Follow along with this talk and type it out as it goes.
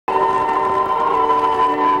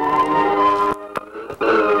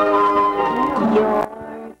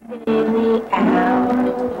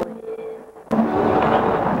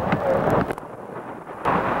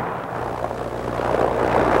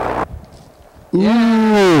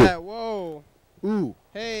Yeah. Whoa. Ooh.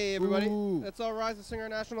 Hey, everybody. Ooh. Let's all rise to sing our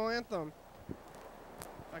national anthem.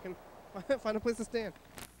 I can find a place to stand.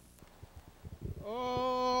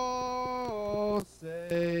 Oh,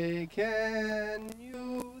 say, can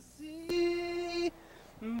you see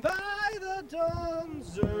by the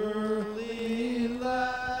dawn's early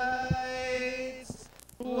lights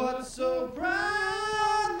what so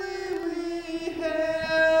proudly we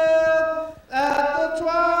hailed at the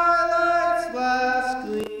twilight's last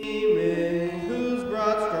gleaming, whose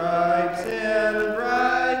broad stripes and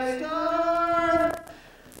bright stars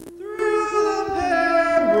through the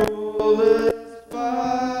perilous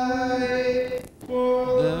fight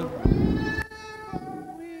for the river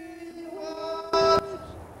we watched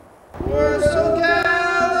were so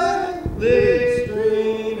gallantly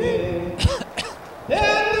streaming,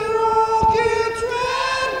 and the rockets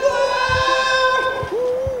red glare,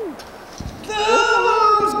 the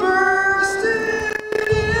bombs bursting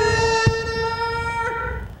in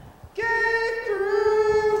air, gave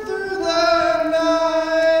through the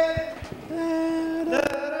night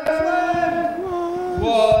that our flag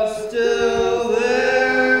was still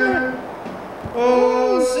there.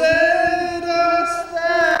 Oh, send us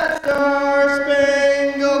that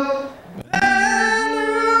star-spangled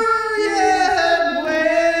banner yet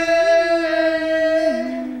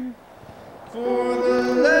waving for the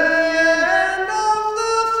land of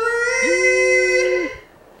the free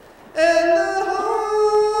and the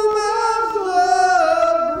home of the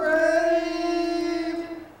brave.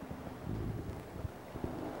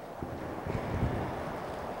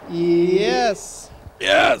 Yes.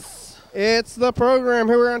 Yes. It's the program.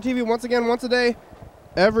 Here we're on TV once again, once a day,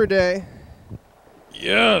 every day.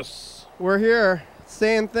 Yes. We're here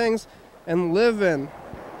saying things and living.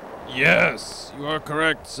 Yes. You are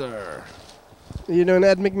correct, sir. You doing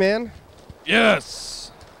Ed McMahon?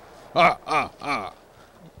 Yes. Ah.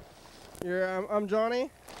 I'm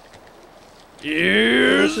Johnny.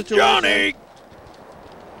 Here's situation. Johnny.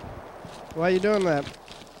 Why are you doing that?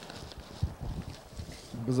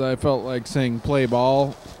 Because I felt like saying play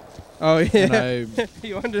ball. Oh yeah. And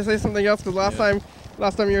You wanted to say something else because last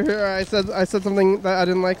time you were here, I said something that I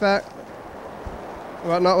didn't like that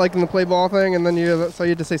about not liking the play ball thing, and then you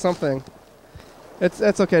had to say something. It's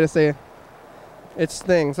okay to say. It's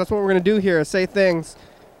things. That's what we're gonna do here. Is say things.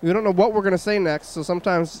 We don't know what we're gonna say next, so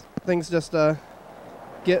sometimes things just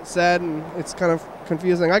get said, and it's kind of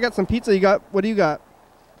confusing. I got some pizza. What do you got?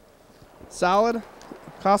 Salad?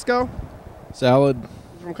 Costco? salad.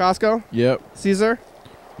 From Costco? Yep. Caesar?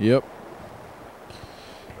 Yep.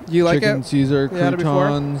 Do you like Chicken it? Caesar, You had it before?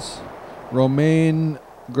 croutons, romaine,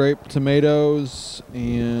 grape tomatoes,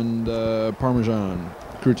 and Parmesan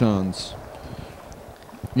croutons.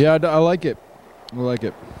 Yeah, I like it. I like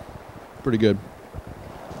it. Pretty good.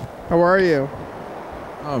 How are you?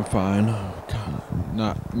 I'm fine. God,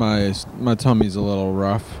 not my tummy's a little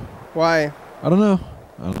rough. Why? I don't know.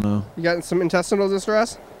 You got some intestinal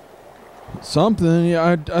distress? Something.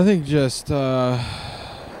 Yeah, I think just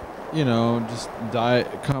just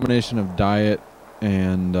diet, combination of diet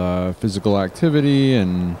and physical activity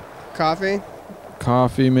and Coffee?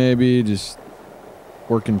 maybe, just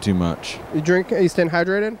working too much. You staying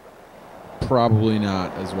hydrated? Probably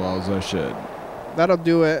not as well as I should. That'll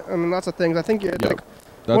do it. I mean, lots of things. I think you're Yep.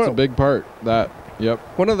 That's a big part. Yep.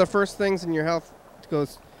 One of the first things in your health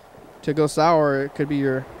to go sour, it could be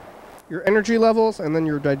your energy levels and then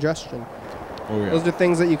your digestion. Oh yeah. Those are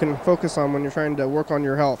things that you can focus on when you're trying to work on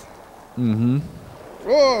your health. Mm-hmm.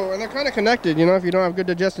 Whoa, and they're kind of connected. You know, if you don't have good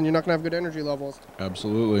digestion, you're not going to have good energy levels.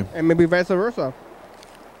 Absolutely. And maybe vice versa.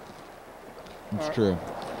 It's true.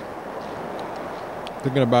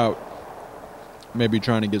 Thinking about maybe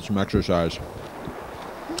trying to get some exercise.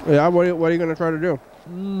 Yeah, what are you going to try to do?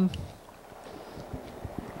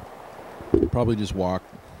 Probably just walk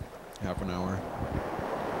half an hour.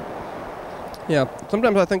 Yeah,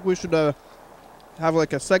 sometimes I think we should have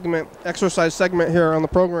like a exercise segment here on the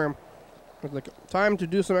program. With like time to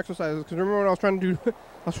do some exercises. Because remember when I was trying to do, I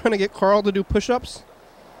was trying to get Carl to do push-ups?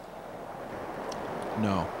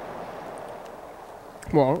 No.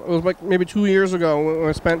 Well, it was like maybe 2 years ago when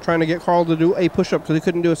I spent trying to get Carl to do a push-up because he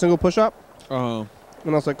couldn't do a single push-up. Uh-huh. And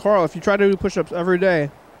I was like, Carl, if you try to do push-ups every day,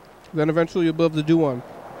 then eventually you'll be able to do one.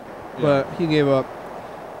 Yeah. But he gave up.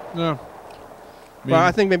 No. But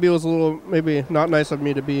I think maybe it was a little, maybe not nice of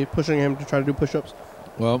me to be pushing him to try to do push-ups.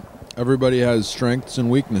 Well, everybody has strengths and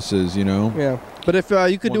weaknesses, you know. Yeah. But if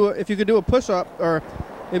you could do a push-up, or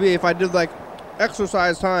maybe if I did like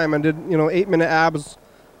exercise time and did 8-minute abs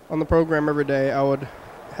on the program every day, I would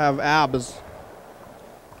have abs.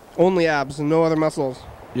 Only abs and no other muscles.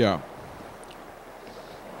 Yeah.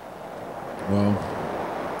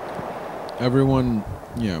 Well, everyone,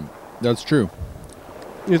 yeah, that's true.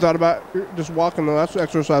 You thought about just walking, though. That's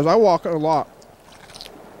exercise. I walk a lot.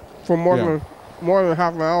 For more than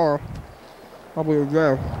half an hour, probably a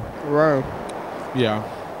day. Right. Yeah.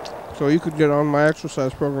 So you could get on my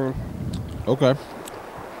exercise program. Okay.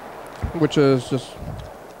 Which is just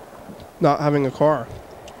not having a car.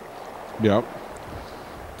 Yep.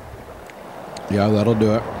 Yeah, that'll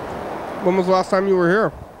do it. When was the last time you were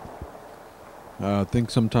here? I think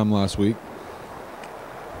sometime last week.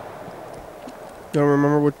 You don't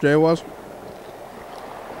remember which day it was?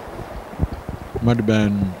 Might have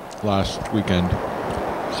been last weekend.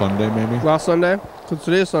 Sunday, maybe? Last Sunday? Because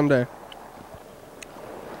today is Sunday.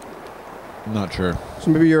 I'm not sure. So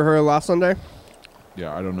maybe you were here last Sunday?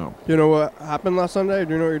 Yeah, I don't know. Do you know what happened last Sunday?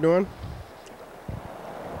 Do you know what you're doing?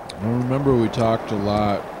 I remember we talked a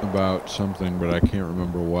lot about something, but I can't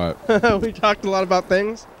remember what. We talked a lot about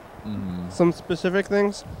things? Mm-hmm. Some specific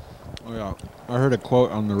things? Oh, yeah. I heard a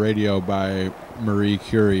quote on the radio by Marie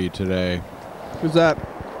Curie today. Who's that?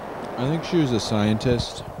 I think she was a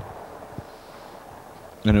scientist.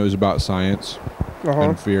 And it was about science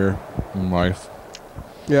and fear in life.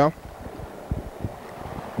 Yeah.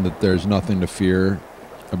 That there's nothing to fear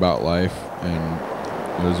about life.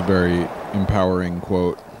 And it was a very empowering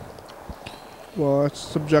quote. Well, it's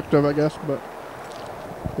subjective, I guess, but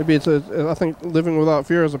maybe I think living without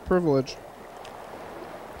fear is a privilege.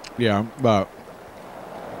 Yeah, but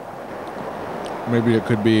maybe it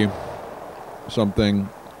could be something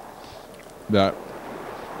that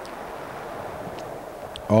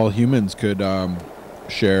all humans could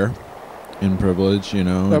share in privilege, you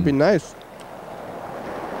know. That'd be nice.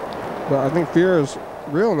 But I think fear is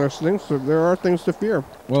real, and there are things to fear.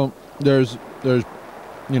 Well, there's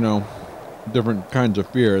you know, different kinds of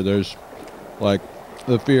fear. There's like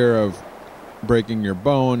the fear of breaking your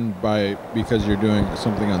bone because you're doing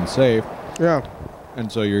something unsafe. Yeah.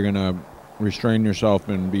 And so you're gonna restrain yourself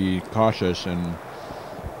and be cautious and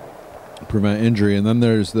prevent injury. And then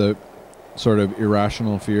there's the sort of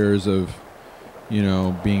irrational fears of, you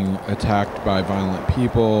know, being attacked by violent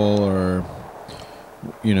people, or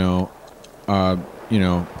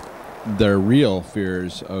they're real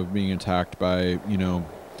fears of being attacked by, you know,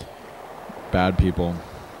 bad people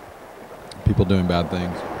doing bad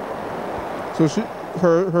things. So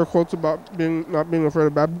her quotes about not being afraid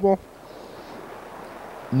of bad people?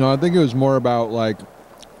 No, I think it was more about like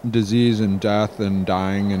disease and death and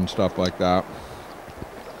dying and stuff like that.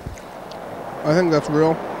 I think that's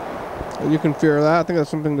real. You can fear that. I think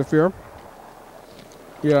that's something to fear.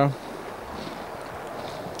 Yeah.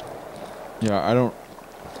 Yeah, I don't...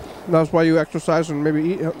 That's why you exercise and maybe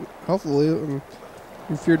eat healthily, and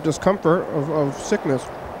you fear discomfort of sickness.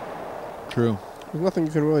 True. There's nothing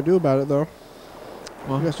you can really do about it, though.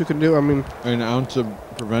 Well, I guess you can do, I mean... An ounce of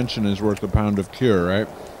prevention is worth a pound of cure, right?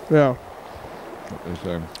 Yeah. What they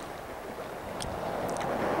say.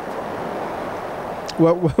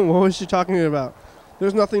 What was she talking about?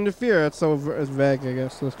 There's nothing to fear. It's so it's vague, I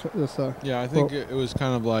guess. Yeah, I think it was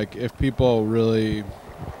kind of like if people really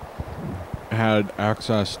had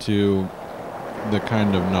access to the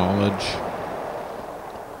kind of knowledge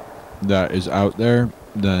that is out there,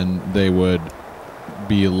 then they would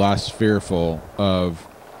be less fearful of,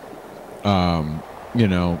 you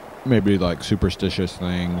know, maybe like superstitious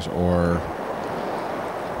things, or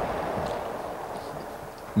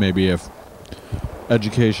maybe if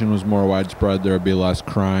education was more widespread, there would be less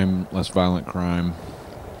crime, less violent crime,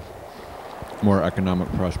 more economic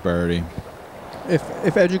prosperity.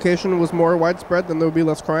 If education was more widespread, then there would be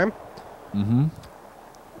less crime? Mm-hmm.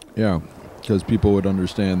 Yeah, because people would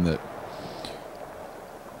understand that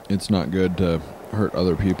it's not good to hurt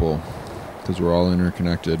other people, because we're all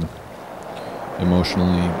interconnected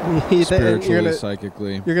emotionally, spiritually,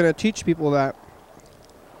 psychically. You're going to teach people that.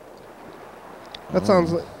 That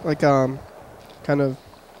sounds like kind of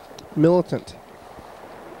militant.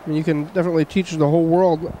 I mean, you can definitely teach the whole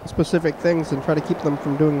world specific things and try to keep them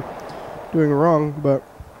from doing wrong, but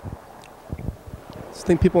I just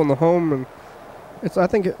think people in the home, and I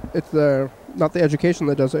think it's not the education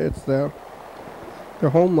that does it, it's their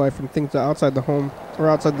home life and things outside the home or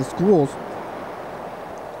outside the schools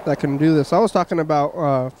that can do this. I was talking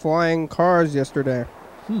about flying cars yesterday.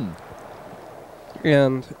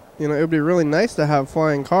 And, you know, it would be really nice to have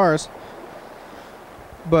flying cars,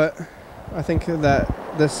 but I think that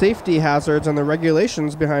the safety hazards and the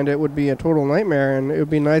regulations behind it would be a total nightmare, and it would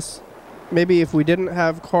be nice maybe if we didn't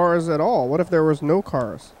have cars at all. What if there was no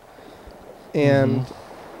cars? And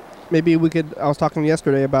maybe we could, I was talking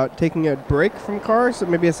yesterday about taking a break from cars,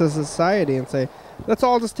 maybe as a society, and say, let's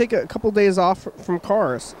all just take a couple days off from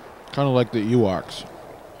cars. Kind of like the Ewoks.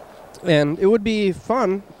 And it would be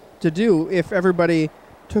fun to do if everybody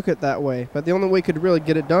took it that way. But the only way you could really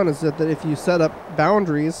get it done is that if you set up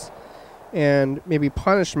boundaries and maybe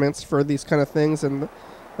punishments for these kind of things, and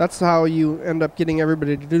that's how you end up getting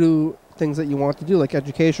everybody to do things that you want to do, like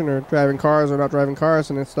education or driving cars or not driving cars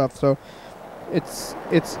and stuff. So it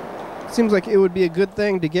seems like it would be a good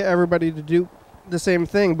thing to get everybody to do the same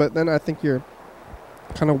thing, but then I think you're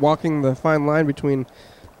kind of walking the fine line between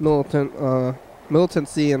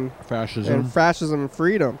militancy and fascism and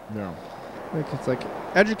freedom. Yeah. Like it's like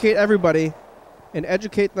educate everybody and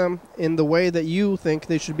educate them in the way that you think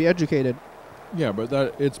they should be educated. Yeah, but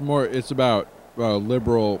it's about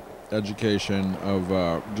liberal education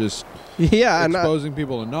of just exposing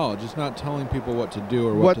people to knowledge. It's not telling people what to do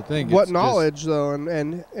or what to think. What knowledge though,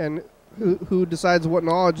 and who decides what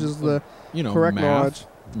knowledge is the correct knowledge?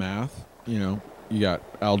 Math. You got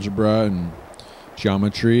algebra and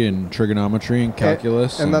geometry and trigonometry and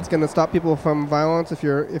calculus, and that's going to stop people from violence if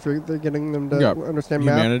you're getting them to understand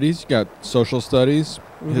math. Humanities, you got social studies,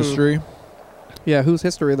 history. Yeah, who's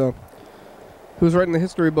history though? Who's writing the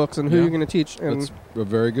history books, and who are you going to teach? And that's a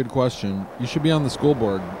very good question. You should be on the school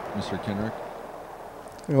board, Mr. Kendrick.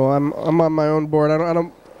 I'm on my own board. I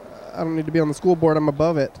don't need to be on the school board. I'm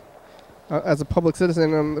above it as a public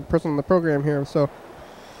citizen. I'm the person on the program here. So,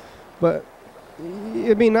 but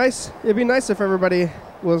it'd be nice. It'd be nice if everybody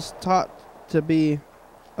was taught to be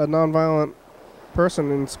a nonviolent person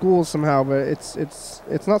in schools somehow. But it's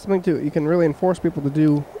not something you can really enforce people to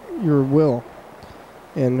do your will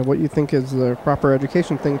and what you think is the proper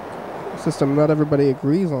education system. Not everybody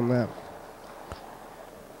agrees on that.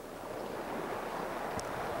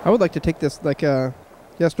 I would like to take this, like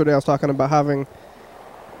yesterday I was talking about having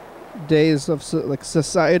days of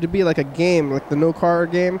society to be like a game, like the no car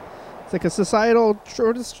game. It's like a societal,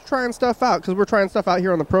 we're just trying stuff out, because we're trying stuff out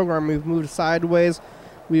here on the program. We've moved sideways,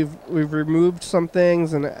 we've removed some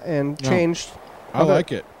things and changed. I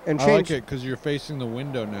like it. And I like it because you're facing the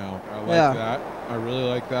window now. I like that. I really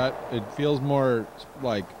like that. It feels more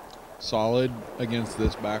like solid against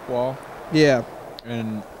this back wall. Yeah.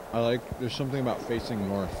 And there's something about facing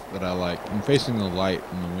north that I like, and facing the light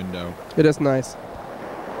in the window. It is nice.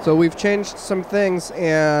 So we've changed some things,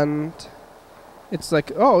 and it's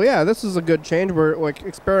like, oh yeah, this is a good change. We're like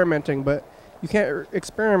experimenting, but you can't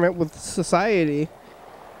experiment with society.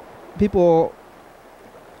 People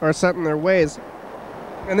are set in their ways,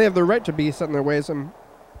 and they have the right to be set in their ways, and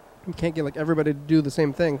you can't get like everybody to do the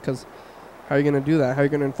same thing, because how are you going to do that? How are you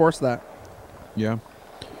going to enforce that? Yeah.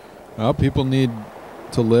 Well, people need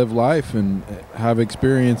to live life and have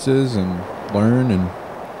experiences and learn and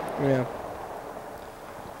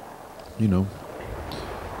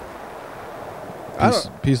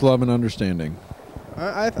peace, love, and understanding.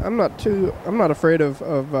 I'm not afraid of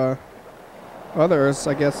others,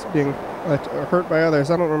 I guess, being hurt by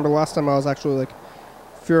others. I don't remember the last time I was actually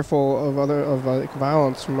fearful of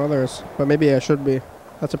violence from others, but maybe I should be.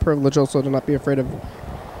 That's a privilege also, to not be afraid of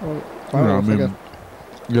violence. I guess.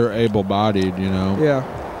 You're able-bodied, Yeah.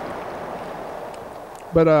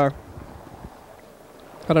 But I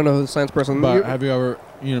don't know who the science person. But have you ever,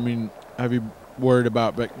 have you worried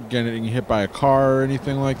about getting hit by a car or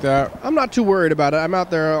anything like that? I'm not too worried about it. I'm out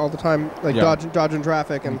there all the time, dodging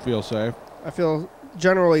traffic, and you feel safe. I feel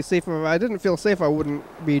generally safe. If I didn't feel safe, I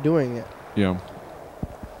wouldn't be doing it. Yeah.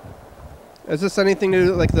 Is this anything to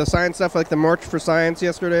do like the science stuff, like the March for Science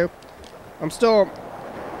yesterday? I'm still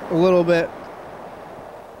a little bit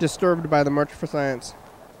disturbed by the March for Science.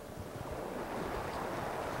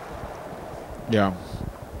 Yeah.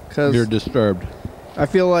 Because you're disturbed. I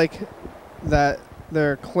feel like that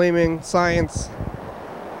they're claiming science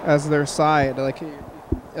as their side,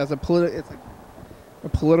 as it's a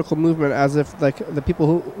political movement, as if the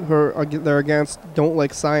people who they're against don't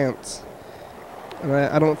like science, and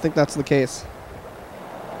I don't think that's the case.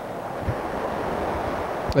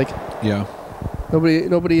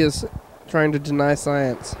 Nobody is trying to deny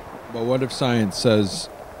science. But what if science says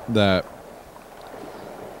that,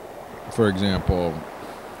 for example,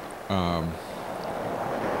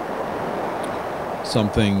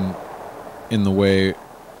 something in the way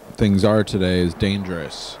things are today is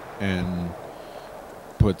dangerous and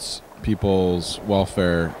puts people's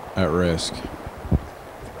welfare at risk?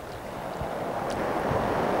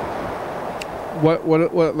 What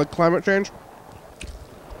like climate change?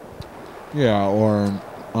 Yeah, or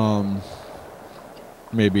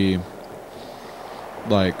maybe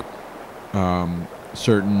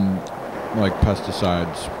certain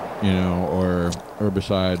pesticides, or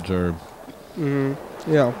herbicides or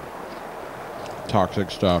yeah, toxic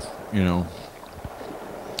stuff,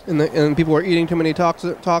 and people are eating too many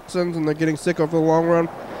toxins and they're getting sick over the long run.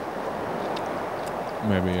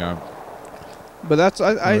 Maybe, yeah. But that's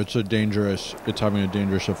Or it's having a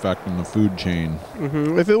dangerous effect on the food chain.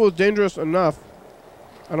 If it was dangerous enough,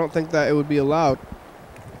 I don't think that it would be allowed.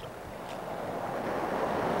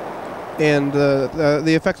 And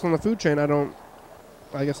the effects on the food chain, I don't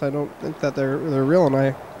think that they're real, and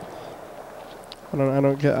I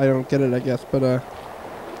don't get it, I guess. But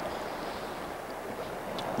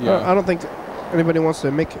yeah. I don't think anybody wants to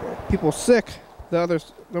make people sick.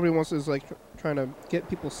 Nobody wants is like trying to get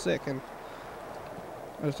people sick, and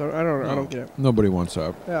I don't get it. Nobody wants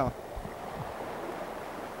that. Yeah.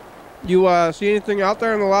 You see anything out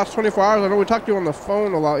there in the last 24 hours? I know we talked to you on the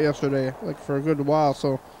phone a lot yesterday, like for a good while,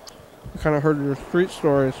 so I kind of heard your street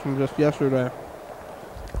stories from just yesterday.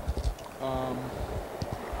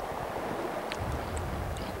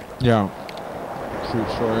 Yeah. Street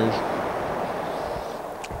stories.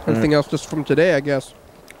 Anything else just from today, I guess?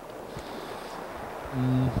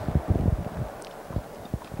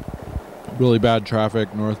 Really bad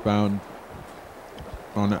traffic northbound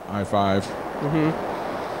on I-5.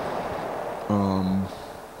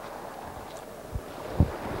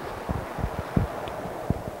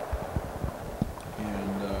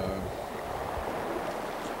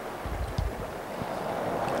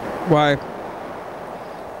 Why?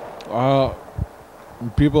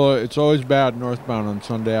 People, it's always bad northbound on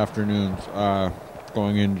Sunday afternoons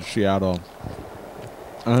going into Seattle.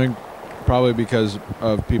 I think probably because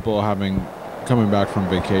of people coming back from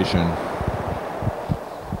vacation.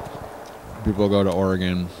 People go to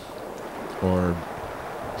Oregon or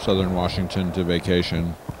Southern Washington to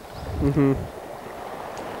vacation.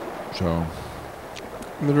 So.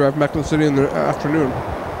 And they drive back to the city in the afternoon.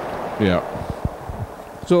 Yeah.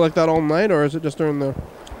 So like that all night, or is it just during the?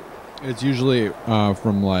 It's usually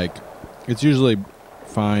it's usually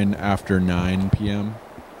fine after 9 p.m.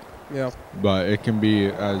 Yeah. But it can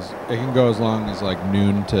go as long as like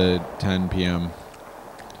noon to 10 p.m.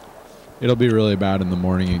 It'll be really bad in the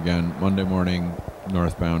morning again. Monday morning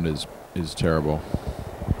northbound is terrible.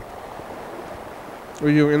 Were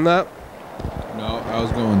you in that? No, I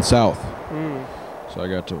was going south. So I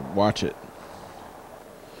got to watch it.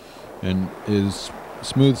 And is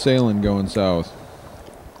smooth sailing going south.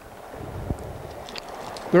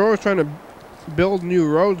 They're always trying to build new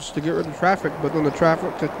roads to get rid of traffic, but then the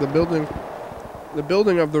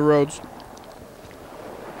building of the roads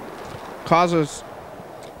causes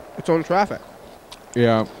its own traffic.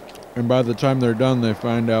 Yeah, and by the time they're done, they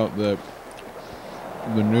find out that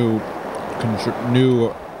the new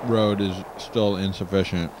road is still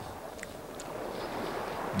insufficient.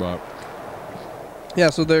 But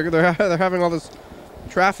yeah, so they're having all this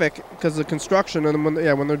traffic because of construction, and when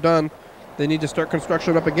they're done, they need to start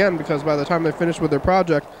construction up again because by the time they finish with their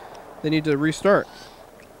project, they need to restart.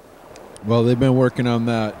 Well, they've been working on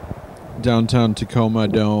that downtown Tacoma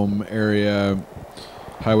Dome area,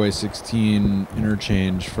 Highway 16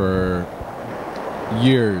 interchange for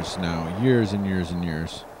years now, years and years and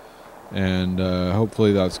years. And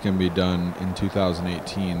hopefully that's going to be done in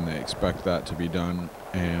 2018. They expect that to be done,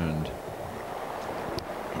 and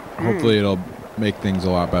hopefully it'll make things a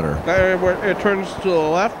lot better. That area where it turns to the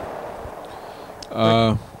left?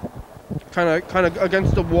 Kind of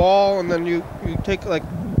against the wall, and then you take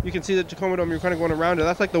you can see the Tacoma Dome. You're kind of going around it.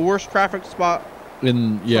 That's like the worst traffic spot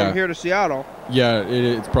from here to Seattle. Yeah,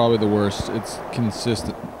 it's probably the worst. It's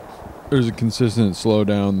consistent. There's a consistent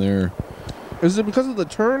slowdown there. Is it because of the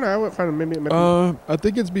turn? I would find maybe. I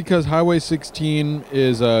think it's because Highway 16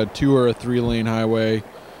 is a 2 or a 3 lane highway,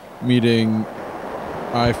 meeting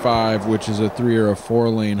I-5, which is a 3 or a 4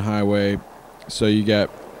 lane highway. So you get,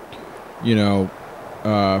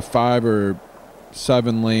 5 or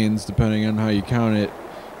 7 lanes, depending on how you count it,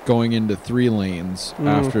 going into 3 lanes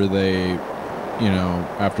after they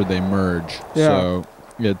merge. Yeah. So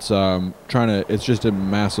it's it's just a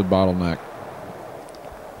massive bottleneck.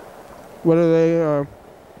 What are they?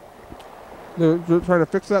 They're trying to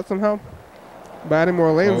fix that somehow by adding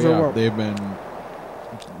more lanes, or what? They've been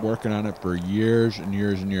working on it for years and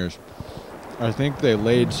years and years. I think they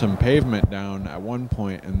laid some pavement down at one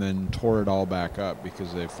point and then tore it all back up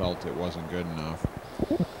because they felt it wasn't good enough,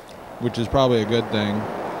 which is probably a good thing.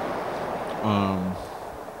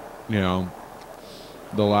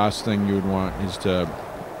 The last thing you would want is to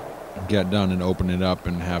get done and open it up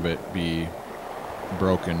and have it be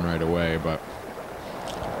broken right away. But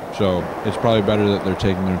so it's probably better that they're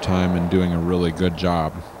taking their time and doing a really good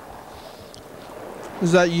job.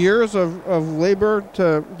 Is that years of labor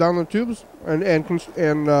to down the tubes and I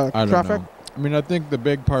traffic? don't know. I mean, I think the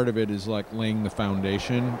big part of it is like laying the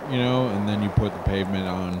foundation, you know, and then you put the pavement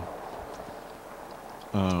on.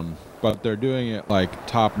 But they're doing it like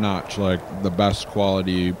top notch, like the best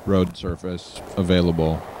quality road surface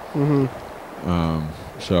available.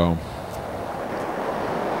 So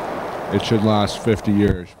it should last 50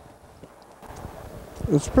 years.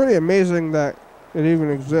 It's pretty amazing that it even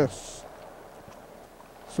exists.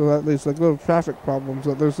 So that there's like little traffic problems,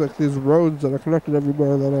 that there's like these roads that are connected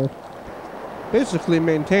everywhere that are basically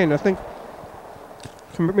maintained. I think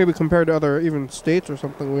maybe compared to other even states or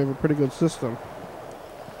something, we have a pretty good system.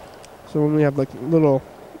 So when we have like little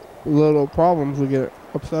problems, we get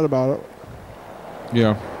upset about it.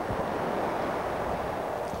 Yeah.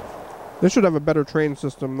 They should have a better train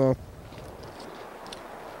system though.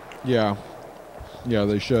 Yeah. Yeah,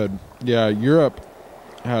 they should. Yeah, Europe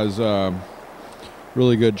has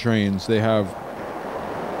really good trains. They have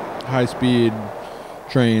high-speed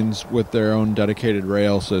trains with their own dedicated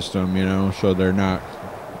rail system, you know, so they're not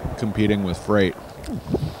competing with freight.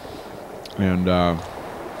 And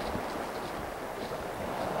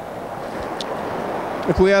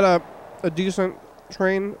if we had a decent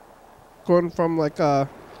train going from like could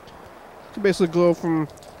basically go from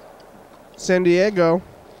San Diego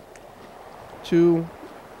to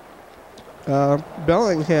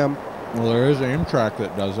Bellingham. well, there is Amtrak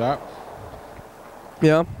that does that.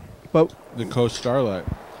 Yeah, but The Coast Starlight.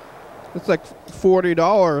 it's like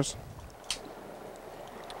 $40.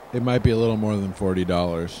 It might be a little more than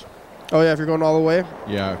 $40. Oh yeah, if you're going all the way.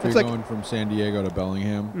 Yeah, if It's you're like- going from San Diego to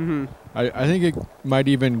Bellingham. Mm-hmm. I think it might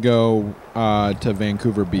even go to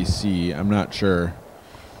Vancouver, BC. I'm not sure.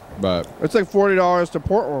 But, It's like $40 to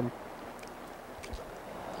Portland.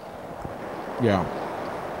 yeah.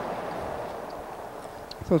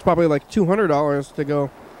 So it's probably like $200 to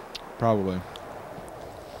go. Probably.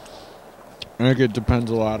 I think it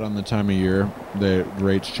depends a lot on the time of year. The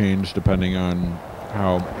rates change depending on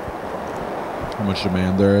how much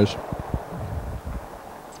demand there is.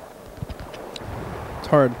 It's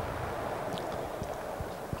hard.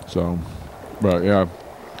 So, but yeah.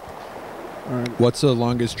 All right. What's the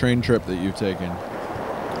longest train trip that you've taken?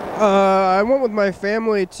 I went with my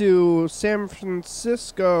family to San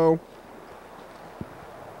Francisco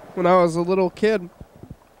when I was a little kid.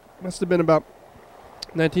 Must have been about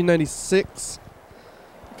 1996.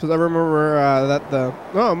 Because I remember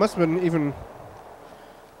it must have been even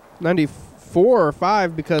 94 or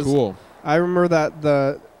 5 because Cool. I remember that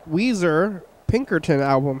the Weezer Pinkerton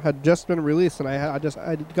album had just been released and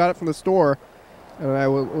I got it from the store and I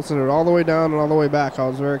listened to it all the way down and all the way back. I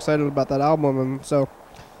was very excited about that album, and so it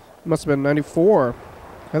must have been 94.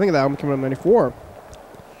 I think the album came out in 94.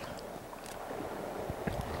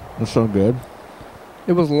 That's so good.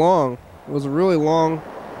 It was long. It was a really long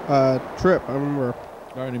trip, I remember.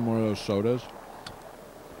 Got any more of those sodas?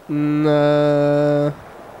 I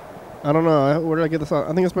don't know. Where did I get this on?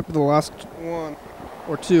 I think this might be the last one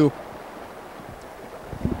or two.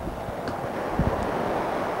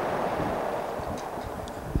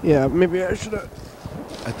 Yeah, maybe I should have.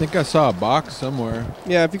 I think I saw a box somewhere.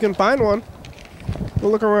 Yeah, if you can find one, go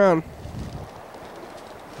look around.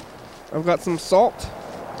 I've got some salt.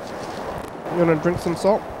 You want to drink some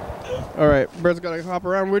salt? All right, Bird's got to hop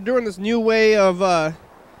around. We're doing this new way of the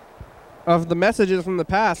messages from the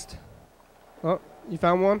past. Oh, you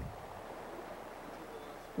found one?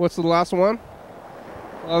 What's the last one?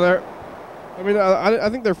 Oh, there. I mean, I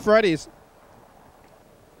think they're Freddy's.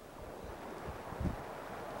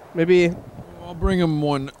 Maybe. I'll bring him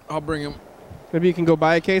one. I'll bring him. Maybe you can go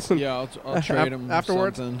buy a case and Yeah, I'll trade him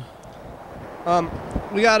afterwards. something.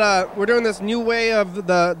 We got we're doing this new way of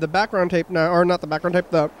the background tape now, or not the background tape,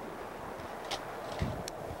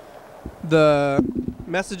 the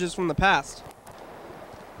messages from the past.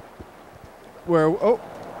 We're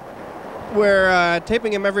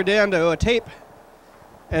taping him every day onto a tape,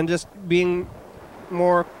 and just being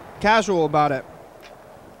more casual about it.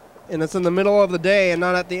 And it's in the middle of the day and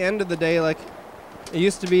not at the end of the day like it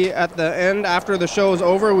used to be. At the end, after the show is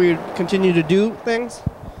over, we'd continue to do things.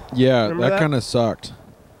 Yeah, Remember that that? kind of sucked.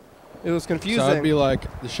 It was confusing. So I'd be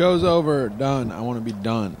like, the show's over, done. I want to be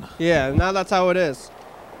done. Yeah, now that's how it is.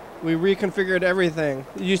 We reconfigured everything.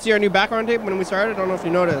 Did you see our new background tape when we started? I don't know if you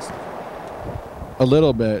noticed. A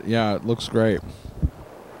little bit, yeah. It looks great.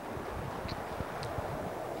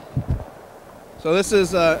 So this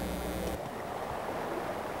is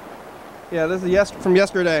this is from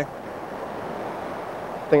yesterday.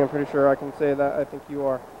 I think I'm pretty sure I can say that. I think you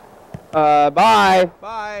are. Bye.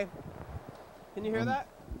 Bye. Can you hear that?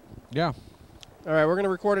 Yeah. All right, we're going to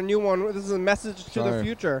record a new one. This is a message to the Sorry.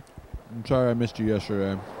 future. I'm sorry I missed you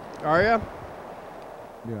yesterday. Are you?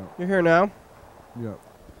 Yeah. You're here now? Yep.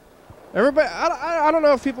 Everybody, I don't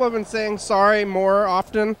know if people have been saying sorry more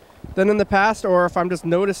often than in the past, or if I'm just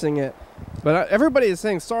noticing it. But everybody is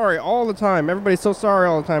saying sorry all the time. Everybody's so sorry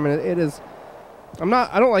all the time, and it is.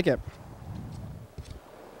 I don't like it.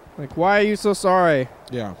 Like, why are you so sorry?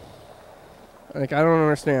 Yeah. Like, I don't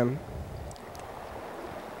understand.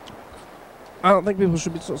 I don't think people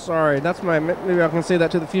should be so sorry. That's maybe I can say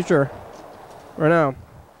that to the future. Right now.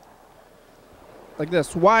 Like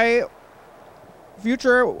this. Why,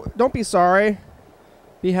 future, don't be sorry.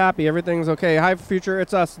 Be happy. Everything's okay. Hi, future.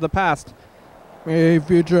 It's us, the past. Hey,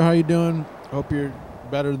 future. How you doing? Hope you're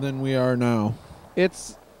better than we are now.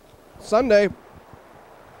 It's Sunday,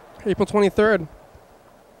 April 23rd.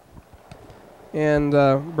 And,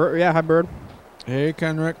 Berd, yeah, hi, Berd. Hey,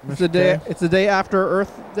 Kenrick. It's the day after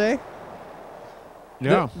Earth Day.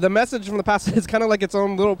 Yeah. The message from the past is kind of like its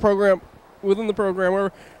own little program within the program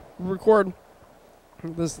where we record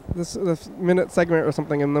this minute segment or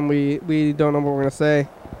something, and then we don't know what we're going to say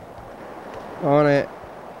on it.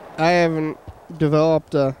 I haven't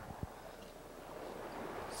developed a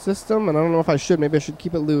system, and I don't know if I should. Maybe I should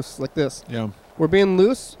keep it loose like this. Yeah. We're being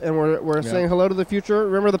loose, and we're saying hello to the future.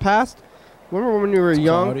 Remember the past? Remember when we were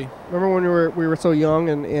young? Cloudy. Remember when we were so young,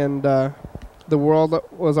 and the world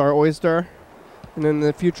was our oyster? And in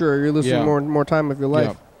the future, you're losing more time of your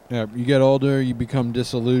life. Yeah. You get older, you become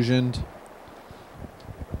disillusioned.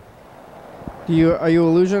 Are you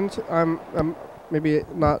illusioned? I'm maybe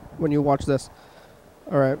not when you watch this.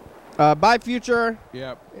 All right. Bye, future.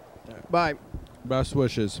 Yep. Bye. Best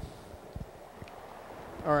wishes.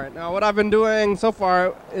 All right. Now, what I've been doing so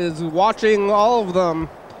far is watching all of them.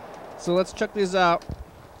 So let's check these out.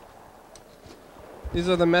 These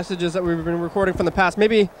are the messages that we've been recording from the past.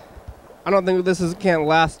 Maybe. I don't think can't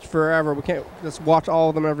last forever. We can't just watch all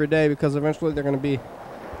of them every day because eventually they're going to be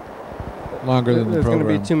longer than the program. There's going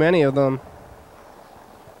to be too many of them.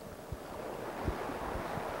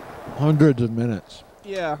 Hundreds of minutes.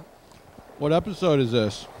 Yeah. What episode is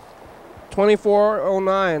this?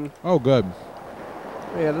 2409. Oh, good.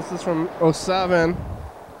 Yeah, this is from 07.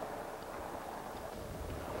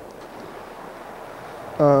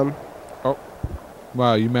 Oh.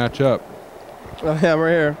 Wow, you match up. Oh, yeah, I'm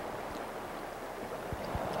right here.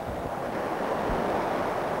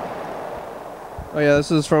 Oh yeah,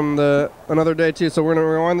 this is from another day too. So we're gonna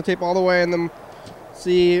rewind the tape all the way and then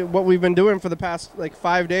see what we've been doing for the past like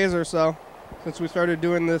 5 days or so since we started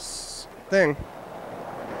doing this thing.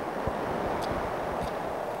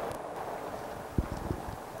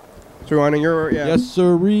 It's rewinding your Yes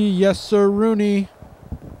sirree, yes sir Rooney.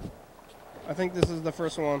 I think this is the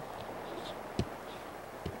first one.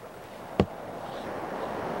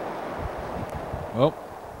 Well,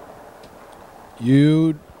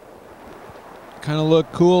 you kind of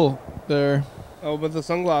look cool there. Oh, with the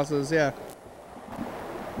sunglasses, yeah.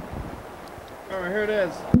 All right, here it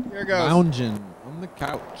is. Here it goes. Lounging on the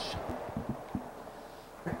couch.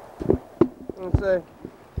 Let's say,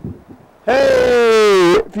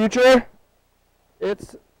 hey, future.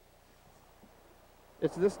 It's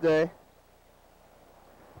this day.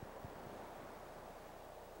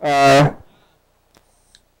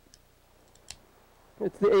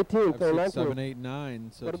 It's the 18th or 19th. 7, 8,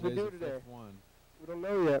 9. So what did we do today? We don't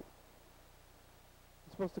know yet.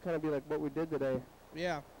 It's supposed to kind of be like what we did today.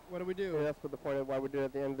 Yeah. What did we do? Yeah, that's what the point of why we did it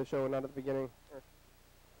at the end of the show and not at the beginning. Or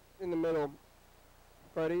in the middle.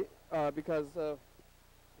 Friday, because of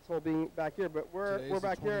this whole being back here. But we're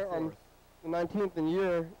back here on the 19th and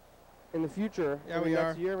year in the future. Yeah, maybe we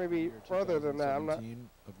next year, maybe further than that. I'm not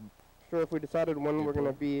sure if we decided when we're going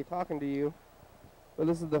to be talking to you. But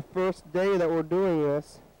this is the first day that we're doing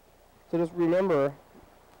this. So just remember,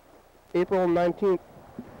 April 19th,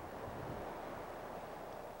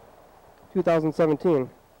 2017.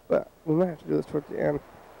 But we might have to do this towards the end.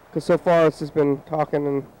 Because so far it's just been talking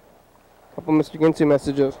and a couple Mr. Ginsu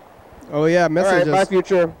messages. Oh yeah, messages. All right, bye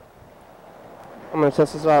future. I'm going to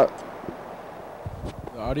test this out.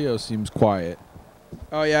 The audio seems quiet.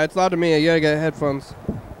 Oh yeah, it's loud to me. You got to get headphones.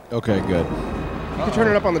 Okay, good. You can turn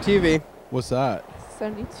it up on the TV. What's that?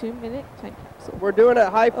 72-minute time capsule. We're doing it.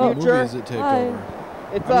 Hi, future. What movie does it take over?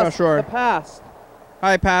 It's I'm not sure. The past.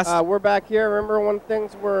 Hi, past. We're back here. Remember when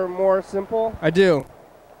things were more simple? I do.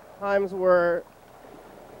 Times were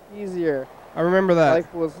easier. I remember that.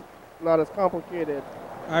 Life was not as complicated.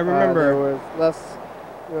 I remember. There was less,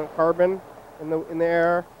 carbon in the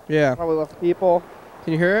air. Yeah. Probably less people.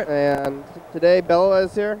 Can you hear it? And today Bella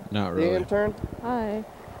is here. Not really. The intern. Hi.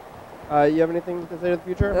 You have anything to say to the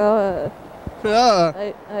future?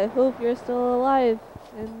 I hope you're still alive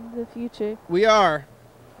in the future. We are.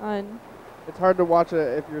 On. It's hard to watch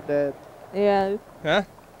it if you're dead. Yeah. Huh?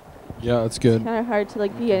 Yeah, that's good. It's kind of hard to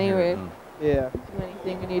like be anywhere, Yeah. do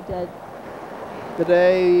anything when you're dead.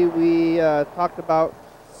 Today we talked about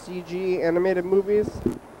CG animated movies,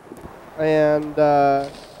 and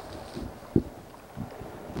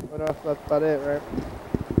what else? That's about it, right?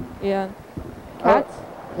 Yeah. Oh. Cats?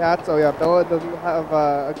 Cats. Oh yeah, Bella doesn't have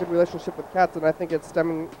a good relationship with cats, and I think it's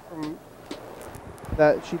stemming from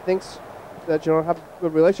that she thinks that you don't have a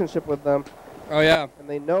good relationship with them. Oh yeah. And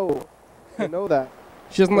they know that.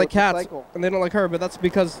 She doesn't like cats, and they don't like her, but that's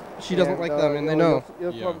because she doesn't like them, and they know. You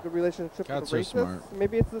also have a good relationship Cats with the are racists. smart.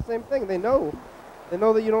 Maybe it's the same thing. They know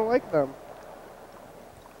that you don't like them.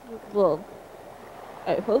 Well,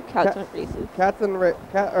 I hope cats aren't racist. Cats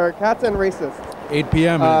and racists. 8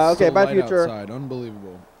 p.m. and it's Okay, still bye, light future. outside.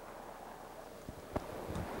 Unbelievable.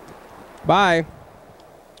 Bye.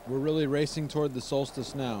 We're really racing toward the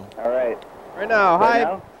solstice now. All right. Right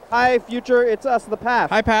now. Hi, future. It's us, the past.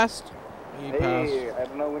 Hi, past. Hey, I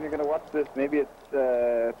don't know when you're going to watch this. Maybe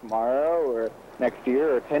it's tomorrow or next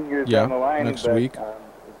year or 10 years down the line. Next but, week.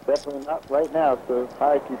 It's definitely not right now, so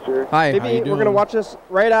hi, future. Hi. Maybe we're going to watch this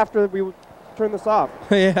right after we turn this off.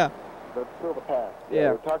 Yeah. But it's still the past.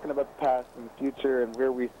 Yeah. We're talking about the past and the future and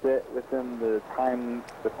where we sit within the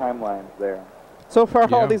timelines there. So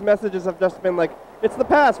far, all these messages have just been like, it's the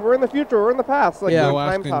past, we're in the future, we're in the past. Like, no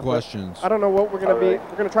time asking topic. questions. I don't know what we're going to be.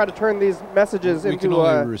 We're going to try to turn these messages We into can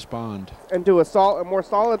only respond. into a more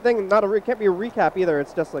solid thing. It can't be a recap either.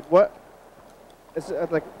 It's just like, what? It's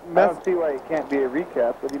like I don't see why it can't be a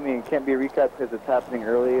recap. What do you mean it can't be a recap because it's happening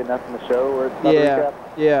early enough in the show or it's not a recap?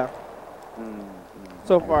 Yeah.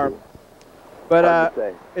 So far. But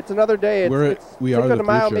it's another day. It's we are Cinco de the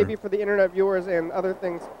Mayo, future. maybe for the internet viewers and other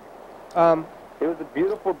things. It was a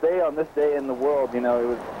beautiful day on this day in the world. You know, it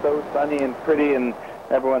was so sunny and pretty, and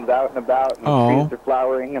everyone's out and about, and the trees are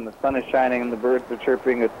flowering, and the sun is shining, and the birds are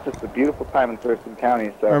chirping. It's just a beautiful time in Thurston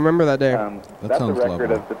County. So I remember that day. That's a record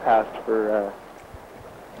of the past for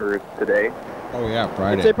today. Oh yeah,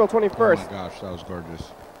 Friday. It's April 21st. Oh my gosh, that was gorgeous.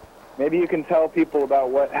 Maybe you can tell people about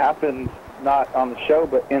what happened, not on the show,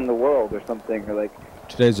 but in the world or something, or like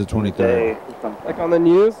Today's the 23rd. or something. Like on the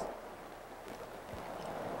news?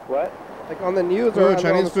 What? Like on the news or Chinese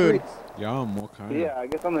on the food. streets? Yum, what kind? Yeah, I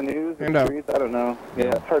guess on the news or And the streets. I don't know. Yeah,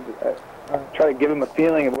 it's hard to try to give them a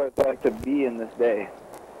feeling of what it's like to be in this day.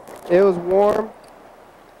 It was warm.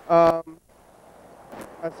 I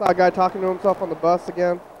saw a guy talking to himself on the bus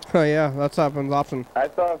again. Oh yeah, that happens often. I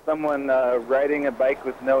saw someone riding a bike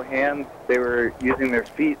with no hands. They were using their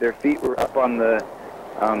feet. Their feet were up on the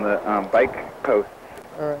bike posts.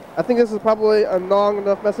 All right. I think this is probably a long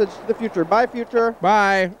enough message to the future. Bye, future.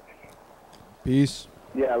 Bye. Peace.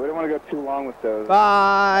 Yeah, we don't want to go too long with those.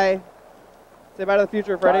 Bye. Say bye to the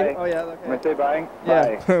future, Freddie. Bye. Oh yeah. Okay. Am I say bye?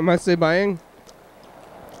 Yeah. Bye. Am I say buying?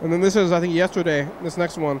 And then this is, I think, yesterday. This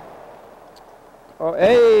next one. Oh,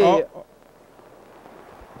 hey. Oh.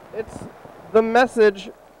 It's the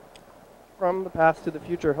message from the past to the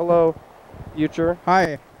future. Hello, future.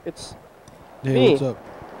 Hi. It's me. What's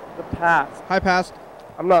up? The past. Hi, past.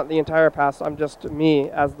 I'm not the entire past. I'm just me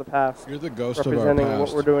as the past. You're the ghost of our representing past.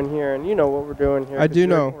 what we're doing here, and you know what we're doing here. I do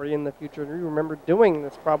know. We're in the future. You remember doing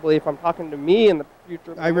this probably. If I'm talking to me in the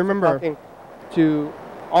future, I remember talking to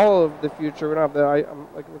all of the future. We don't have the.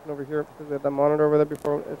 I'm like looking over here because we have that monitor over there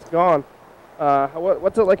before it's gone.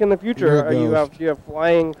 What's it like in the future? Do you have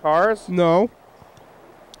flying cars? No.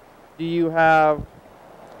 Do you have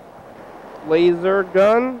laser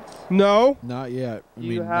guns? No. Not yet. I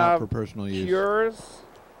mean, You not have for personal use. cures?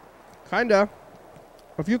 Kinda.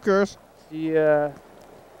 A few cures. Do you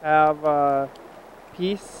have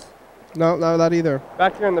peace? No, not that either.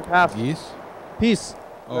 Back here in the past. Geese? Peace.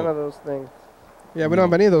 Oh. None of those things. Yeah, we don't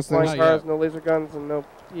have any of those things. Flying cars, no laser guns, and no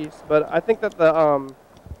peace. But I think that the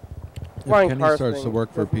flying Kenny cars starts thing to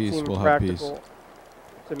work for doesn't peace, seem we'll have peace. practical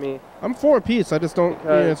to me. I'm for peace. I just don't.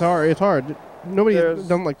 It's hard. It's hard. Nobody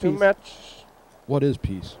doesn't like peace. Too much. What is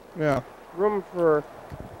peace? Yeah. Room for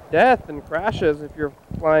death and crashes if you're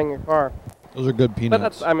flying a car. Those are good peanuts. But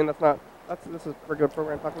that's. I mean, that's not. This is for good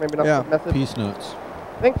program talk. Maybe not the message. Peace nuts.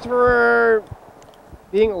 Thanks for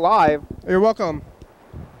being alive. You're welcome.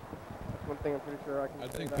 That's one thing I'm pretty sure I can. I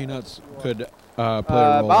think peanuts could play a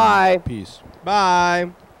role. Bye. In peace.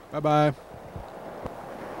 Bye. Bye bye.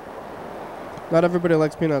 Not everybody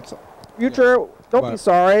likes peanuts. Future, don't be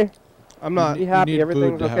sorry. I'm not. Be happy.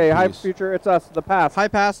 Everything's okay. Hi, future. It's us, the past. Hi,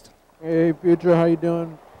 past. Hey, future. How you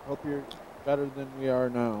doing? Hope you're better than we are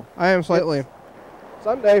now. I am slightly. It's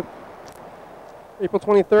Sunday, April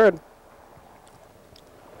 23rd.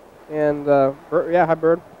 And, yeah, hi,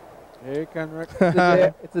 Berd. Hey, Kenrick.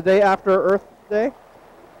 It's the day after Earth Day.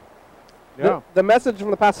 Yeah. The message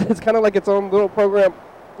from the past is kind of like its own little program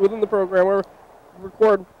within the program where we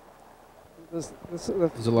record this Is it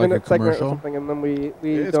like a minute segment or commercial? something, and then we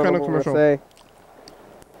It's don't kind know of what we're commercial. gonna say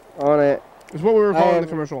on it. It's what we were calling the I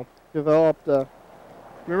commercial. developed a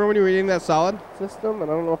Remember when you were eating that salad? system,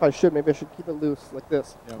 and I don't know if I should. Maybe I should keep it loose like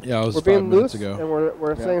this. Yeah, it was We're 5 being minutes loose, ago. and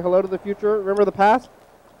we're saying hello to the future. Remember the past?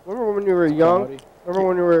 Remember when you were young? Remember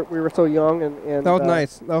when we were so young and That was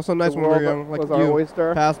nice. That was so nice the when we were world young. Like was our you.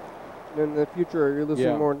 oyster. Past. And in the future, you're losing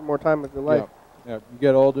Yeah. more time of your life. Yeah. You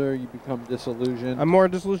get older, you become disillusioned. I'm more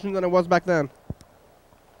disillusioned than I was back then.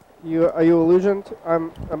 Are you illusioned?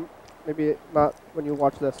 I'm maybe not when you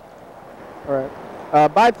watch this. All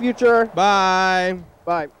right. Bye, future. Bye.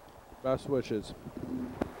 Bye. Best wishes.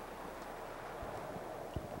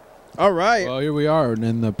 All right. Well, here we are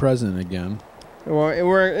in the present again. Well,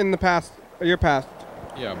 we're in the past. Your past.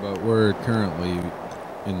 Yeah, but we're currently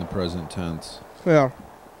in the present tense. Yeah.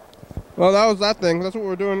 Well, that was that thing. That's what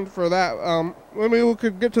we're doing for that. Maybe we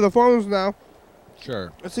could get to the phones now.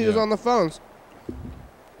 Sure. Let's see who's on the phones.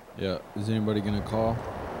 Yeah. Is anybody going to call?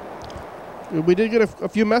 We did get a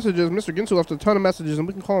few messages. Mr. Ginsu left a ton of messages, and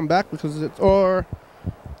we can call him back because it's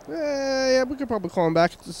yeah, we could probably call him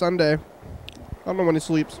back. It's a Sunday. I don't know when he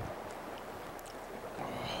sleeps.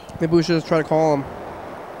 Maybe we should just try to call him.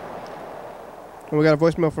 And we got a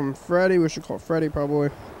voicemail from Freddie. We should call Freddie probably.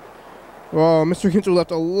 Whoa, Mr. Ginsu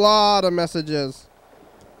left a lot of messages.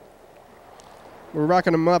 We're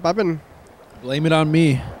racking them up. Blame it on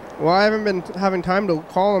me. Well, I haven't been having time to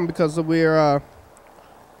call him because we're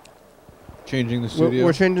Changing the studio.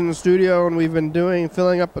 we're changing the studio, and we've been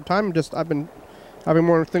filling up the time. I've been having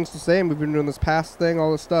more things to say, and we've been doing this past thing,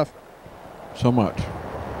 all this stuff. So much.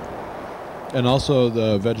 And also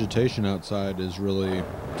the vegetation outside is really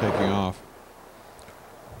taking off.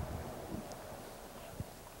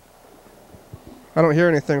 I don't hear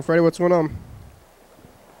anything. Freddie, what's going on?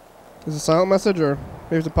 Is it a silent message, or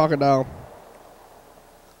maybe it's a pocket dial?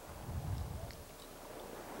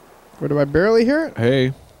 Or do I barely hear it?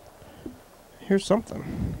 Hey. Here's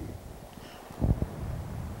something.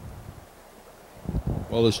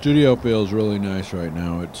 Well, the studio feels really nice right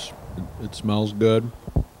now. It smells good.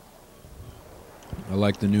 I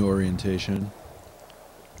like the new orientation.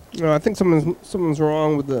 No, I think something's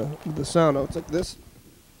wrong with the sound. Oh, it's like this.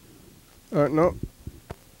 No.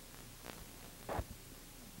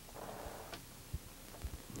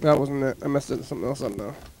 That wasn't it. I messed it something else up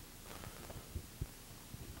now.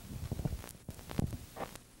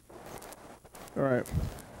 All right.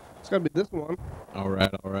 It's got to be this one. All right.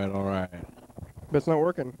 But it's not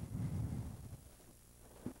working.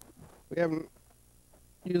 We haven't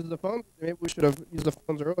used the phones. Maybe we should have used the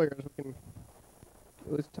phones earlier so we can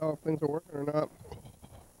at least tell if things are working or not.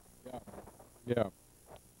 Yeah.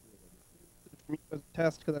 For me as a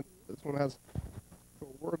test, because this one has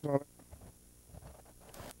actual words on it.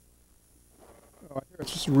 Oh, I hear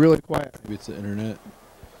it's just really quiet. Maybe it's the internet.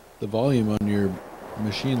 The volume on your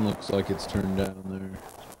machine looks like it's turned down there.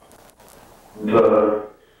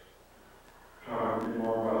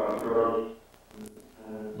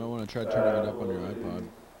 Might want to try turning it up on your iPod.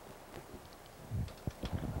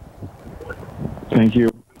 Thank you.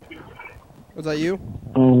 Was that you?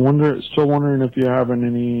 Still wondering if you're having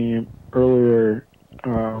any earlier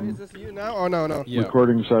Is this you now? Oh, no. Yeah.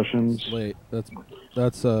 recording sessions. It's late.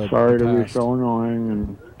 That's Sorry to be past. so annoying.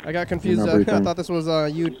 And I got confused. I everything. thought this was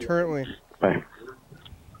you currently. bye.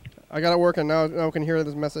 I got it working now. Now I can hear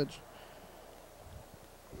this message.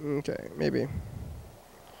 Okay, maybe.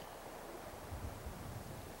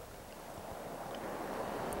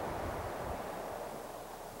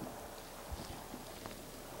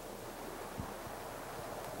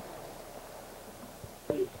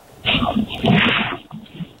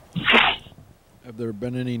 Have there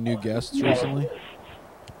been any new guests recently?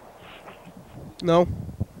 No.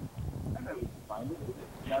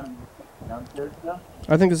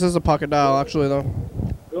 I think this is a pocket dial, actually, though.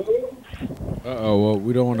 Uh-oh, well,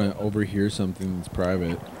 we don't want to overhear something that's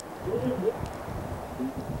private.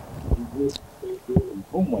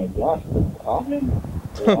 Oh my gosh, that's common?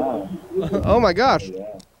 Wow. Oh my gosh.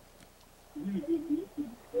 Yeah.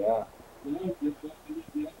 Yeah.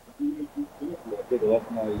 Take a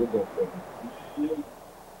left now, you go for it.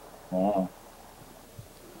 Wow.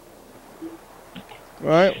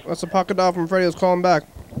 Alright, that's a pocket dial from Freddie who's calling back.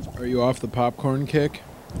 Are you off the popcorn kick?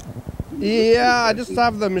 Yeah, I just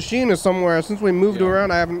have the machine somewhere. Since we moved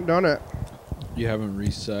around, I haven't done it. You haven't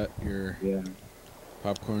reset your Yeah.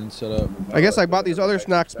 popcorn setup? I guess I bought these other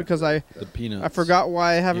snacks because I The peanuts. I forgot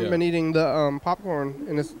why I haven't Yeah. been eating the popcorn,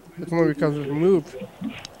 and it's only because it's moved.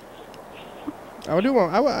 I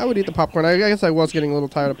would eat the popcorn. I guess I was getting a little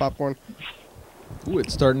tired of popcorn. Ooh,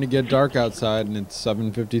 it's starting to get dark outside, and it's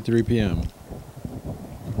 7:53 p.m.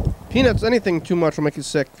 Peanuts, anything too much will make you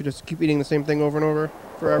sick if you just keep eating the same thing over and over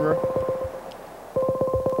forever.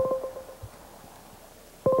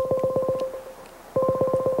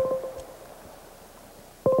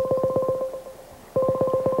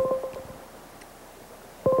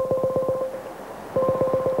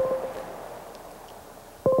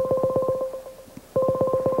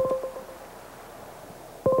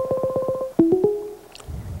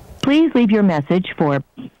 Please leave your message for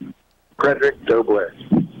Frederick Dobler.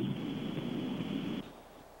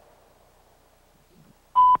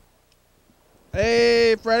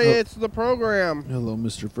 Hey, Freddie, it's the program. Hello,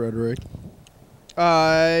 Mr. Frederick.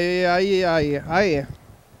 Aye.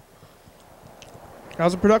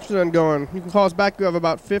 How's the production end going? You can call us back. You have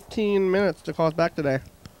about 15 minutes to call us back today.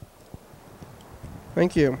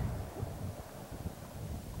 Thank you.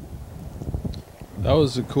 That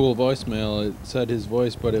was a cool voicemail. It said his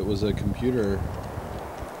voice, but it was a computer,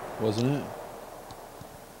 wasn't it?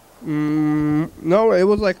 No, it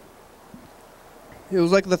was like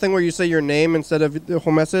the thing where you say your name instead of the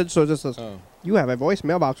whole message. So it just says, "You have a voice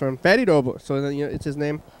mailbox from Fatty Doble." So then it's his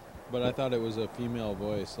name. But I thought it was a female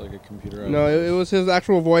voice, like a computer. No, it was his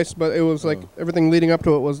actual voice, but it was like everything leading up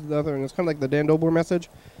to it was the other. And it's kind of like the Dan Dobler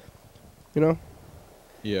message, you know?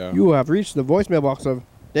 Yeah. You have reached the voice mailbox of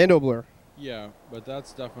Dan Dobler. Yeah, but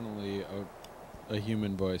that's definitely a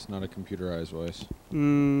human voice, not a computerized voice.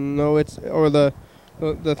 No, it's the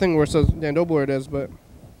thing where it says Dan Dobler it is, but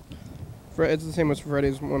it's the same as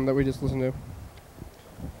Freddy's one that we just listened to.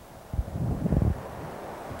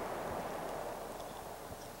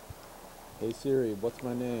 Hey Siri, what's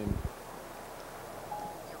my name?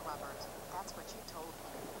 That's what you told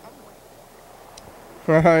me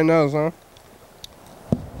anyway. I knows, huh?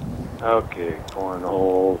 Okay,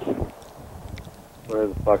 cornholes. Where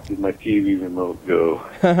the fuck did my TV remote go?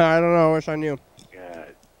 I don't know. I wish I knew.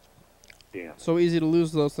 God damn. So easy to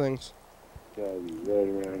lose those things. Gotta be right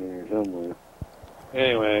around here somewhere.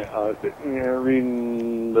 Anyway, I was sitting here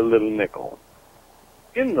reading the Little Nickel.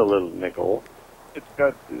 In the Little Nickel, it's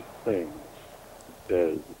got this thing. It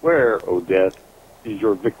says, "Where, O death, is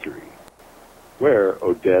your victory? Where,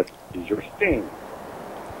 O death, is your sting?"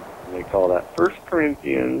 And they call that 1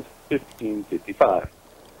 Corinthians 15:55.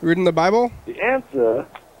 Reading the Bible? The answer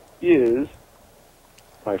is,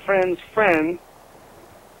 my friend's friend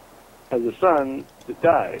has a son that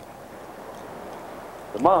died.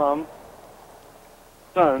 The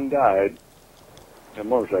son died in a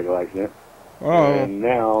motorcycle accident. Oh. And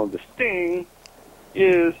now the sting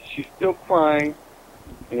is she's still crying,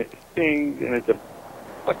 and it stings, and it's a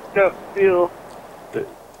fucked up feel that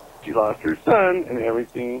she lost her son, and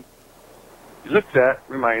everything she looks at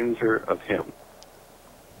reminds her of him.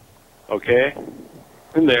 Okay?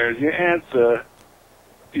 And there's your answer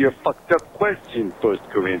to your fucked up question, 1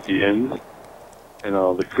 Corinthians, and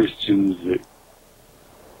all the Christians that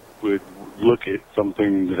would look at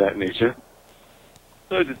something to that nature.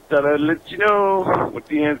 So I just thought I'd let you know what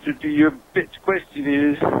the answer to your bitch question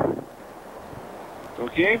is.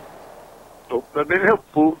 Okay? Hope I've been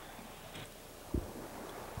helpful.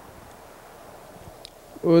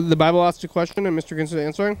 Well, the Bible asked a question and Mr. Ginsu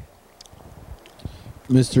answering?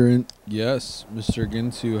 Yes, Mr.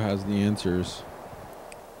 Ginsu has the answers.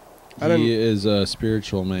 He is a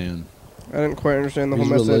spiritual man. I didn't quite understand the whole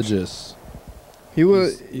message. He's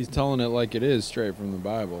religious. He's telling it like it is, straight from the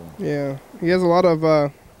Bible. Yeah, he has a lot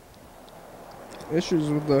of issues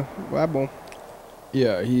with the Bible.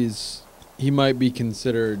 Yeah, he might be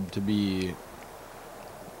considered to be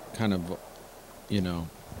kind of,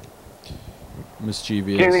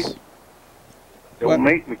 mischievous. Kenny, don't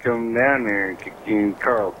make me come down there and kick you in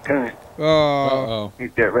Carl's cunt. Oh.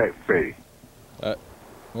 Ain't that right, Freddy?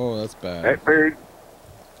 That's bad. Right, Berd?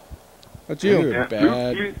 That's you.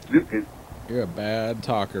 You're a bad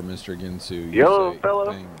talker, Mr. Ginsu. You Yellow say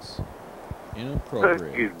fella. things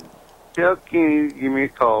inappropriate. Tell Kenny to give me a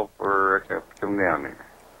call for I have to come down there.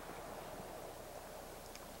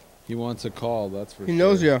 He wants a call, that's for sure. He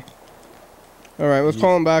knows you. All right, let's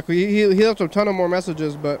call him back. He left a ton of more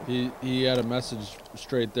messages, but he had a message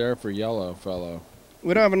straight there for Yellow Fellow.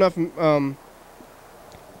 We don't have enough time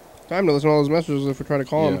to listen to all those messages if we try to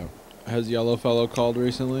call him. Has Yellow Fellow called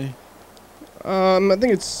recently? I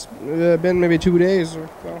think it's been maybe 2 days or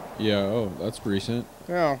so. Yeah, that's recent.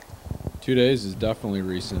 Yeah. 2 days is definitely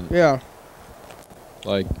recent. Yeah.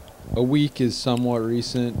 Like, a week is somewhat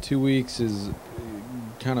recent. 2 weeks is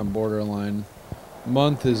kind of borderline. A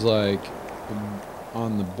month is like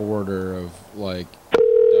on the border of like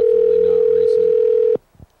definitely not recent.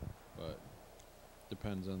 But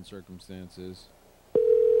depends on circumstances.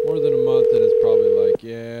 More than a month, and it's probably like,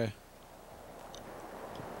 yeah,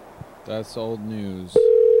 that's old news.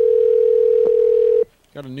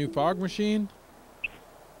 Got a new fog machine?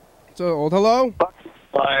 So, old hello?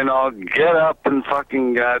 Fine, I'll get up and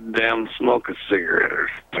fucking goddamn smoke a cigarette or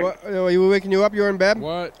something. What, are you waking you up? You're in bed?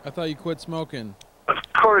 What? I thought you quit smoking. Of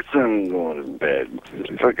course I'm going to bed.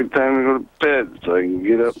 It's fucking time to go to bed so I can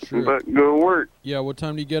get up and go to work. Yeah, what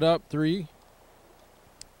time do you get up? 3?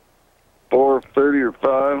 4:30 or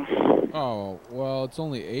 5. Oh, well, it's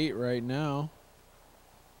only 8 right now.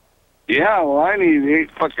 Yeah, well, I need 8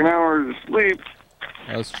 fucking hours of sleep.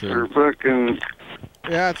 That's true. For fucking...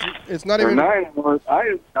 Yeah, it's not for even... 9 hours.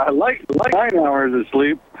 I like 9 hours of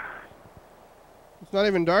sleep. It's not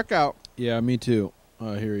even dark out. Yeah, me too.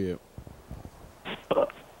 I hear you.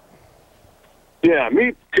 Yeah,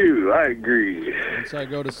 me too. I agree. Once I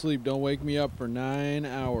go to sleep, don't wake me up for 9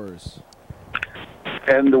 hours.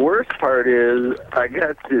 And the worst part is, I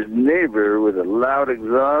got this neighbor with a loud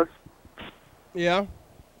exhaust. Yeah.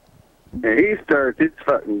 And he starts his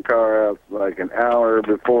fucking car up like an hour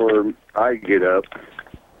before I get up.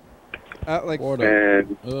 At like,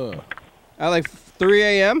 and at like 3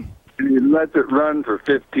 a.m.? He lets it run for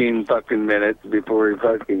 15 fucking minutes before he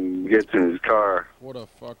fucking gets in his car. What a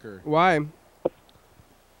fucker. Why?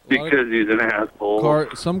 Because he's an asshole.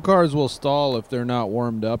 Some cars will stall if they're not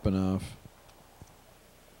warmed up enough.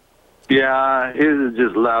 Yeah, his is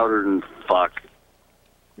just louder than fuck.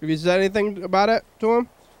 Have you said anything about it to him?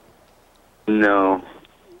 No.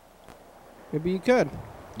 Maybe you could.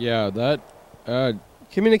 Yeah, that...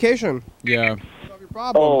 communication. Yeah.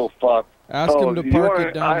 Oh, fuck. Ask him to park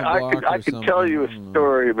it down the block I could tell you a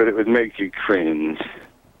story, but it would make you cringe.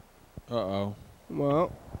 Uh-oh.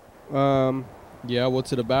 Well, yeah,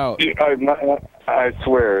 what's it about? I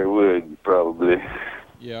swear it would, probably.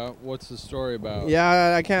 Yeah, what's the story about?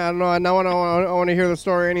 Yeah, I can't. I don't know. I want to hear the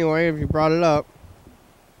story anyway. If you brought it up.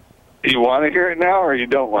 You want to hear it now, or you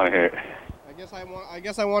don't want to hear it? I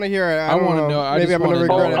guess I want to hear it. I want to know. Maybe I'm going to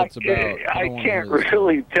regret it. What it's about. I can't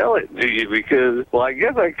really tell it to you because, well, I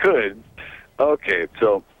guess I could. Okay,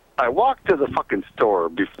 so I walked to the fucking store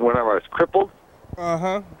whenever I was crippled.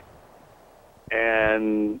 Uh-huh.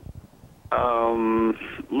 And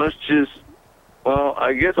let's just, well,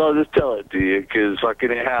 I guess I'll just tell it to you because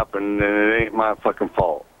fucking it happened and it ain't my fucking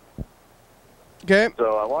fault. Okay.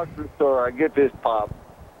 So I walk to the store, I get this pop,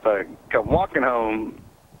 I come walking home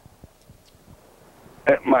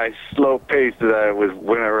at my slow pace that I was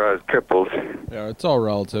whenever I was crippled. Yeah, it's all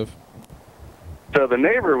relative. So the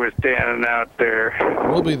neighbor was standing out there.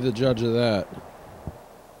 We'll be the judge of that.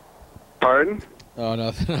 Pardon? Oh,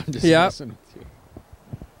 nothing. I'm just messing with you.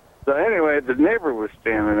 So anyway, the neighbor was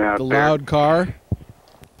standing out there. The loud car?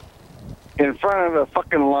 In front of a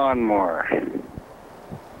fucking lawnmower.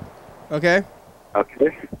 Okay.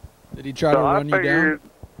 Okay. Did he try to run you down?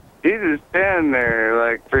 He's just standing there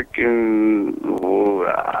like freaking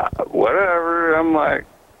whatever. I'm like,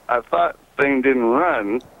 I thought the thing didn't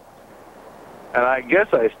run. And I guess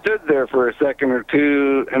I stood there for a second or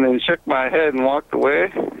two and then shook my head and walked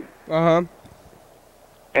away. Uh-huh.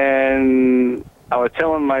 And I was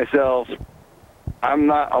telling myself, I'm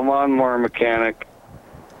not a lawnmower mechanic.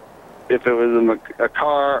 If it was a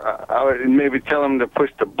car, I would maybe tell him to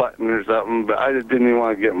push the button or something, but I just didn't even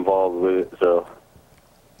want to get involved with it. So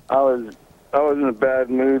I was in a bad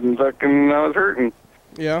mood and fucking I was hurting.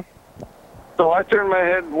 Yeah. So I turned my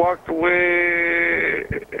head and walked away,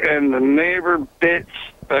 and the neighbor bitch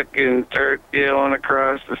fucking started yelling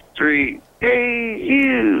across the street, "Hey,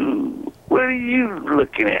 you! What are you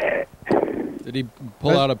looking at?" Did he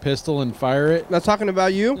pull out a pistol and fire it? Not talking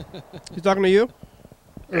about you? He's talking to you?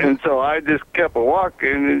 And so I just kept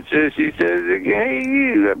walking, and she says, "Hey,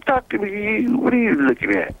 you! I'm talking to you. What are you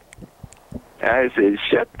looking at?" And I said,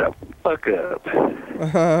 "Shut the fuck up."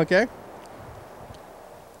 Okay.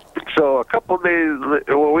 So a couple days,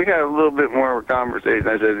 well, we had a little bit more of a conversation.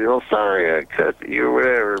 I said, "Well, sorry I cussed you or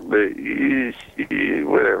whatever, but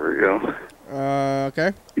whatever, you know."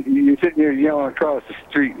 Okay. You're sitting here yelling across the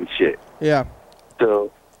street and shit. Yeah.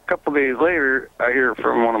 So a couple days later, I hear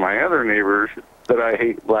from one of my other neighbors that I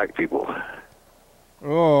hate black people.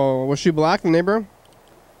 Oh, was she black, the neighbor?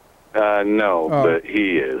 No, but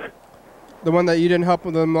he is. The one that you didn't help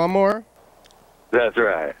with the lawnmower? That's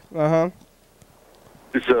right. Uh-huh.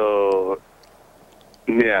 So,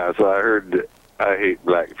 yeah, so I heard that I hate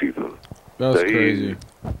black people. That's crazy.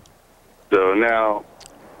 So now,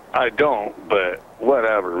 I don't, but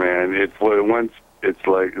whatever, man. It's once it's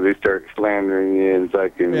like they start slandering you and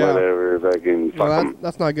fucking whatever, if I can fuck them.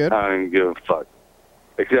 That's not good. I don't give a fuck.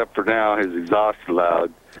 Except for now, his exhaust is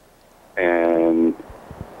loud, and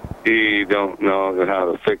he don't know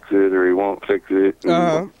how to fix it or he won't fix it.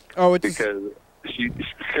 Oh, it's because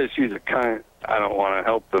she's a cunt. I don't want to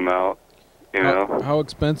help them out. You know. How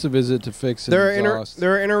expensive is it to fix an they're exhaust?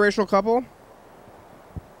 they're an interracial couple.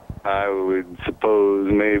 I would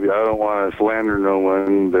suppose maybe. I don't want to slander no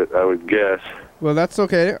one, but I would guess. Well, that's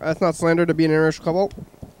okay. That's not slander to be an interracial couple.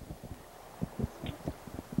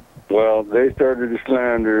 Well, they started to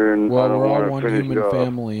slander, and well, I don't we're all want one to finish human it off.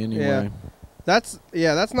 family anyway. Yeah. That's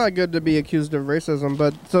not good to be accused of racism.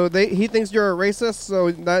 But so he thinks you're a racist, so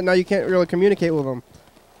now you can't really communicate with him.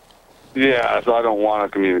 Yeah, so I don't want to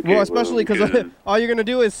communicate. Well, especially with because him all you're gonna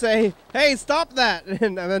do is say, "Hey, stop that,"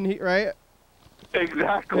 and then right.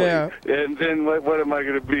 Exactly. Yeah. And then what am I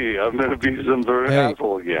going to be? I'm going to be some sort of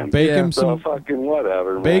asshole again. Bake him some fucking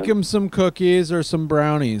whatever, Bake man. him some cookies or some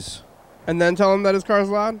brownies. And then tell him that his car's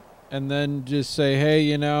loud? And then just say, hey,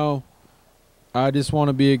 you know, I just want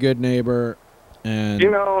to be a good neighbor. And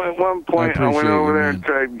you know, at one point I went over there and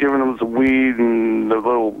tried giving him some weed, and the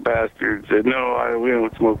little bastard said, no, we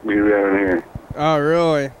don't smoke weed around here. Oh,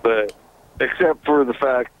 really? But except for the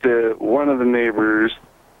fact that one of the neighbors,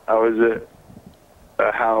 I was at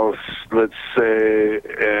a house, let's say,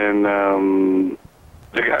 and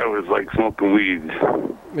the guy was like smoking weed.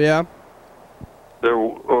 Yeah. That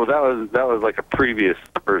was like a previous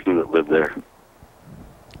person that lived there.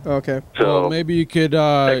 Okay. So well, maybe you could,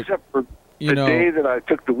 except for the know, day that I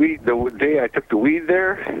took the weed,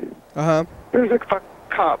 there. There's a fucking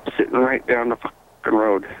cop sitting right down the fucking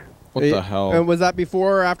road. What the hell? And was that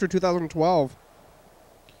before or after 2012?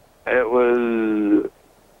 It was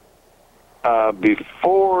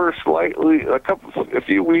before, slightly, a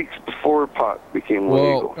few weeks before pot became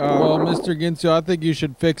legal. Well, Mr. Ginsu, I think you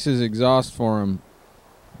should fix his exhaust for him.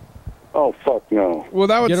 Oh, fuck no. Well,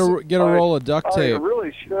 that would get a roll of duct tape. I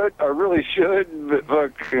really should, but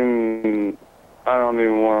fucking, I don't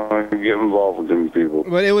even want to get involved with them people.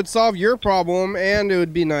 But it would solve your problem, and it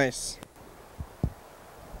would be nice.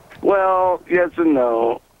 Well, yes and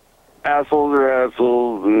no. Assholes are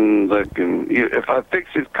assholes, and fucking, if I fix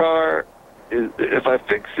his car, if I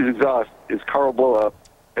fix his exhaust, his car will blow up,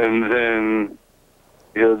 and then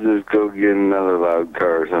he'll just go get another loud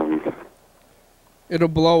car or something. It'll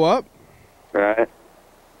blow up? Right?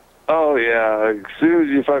 Oh, yeah. As soon as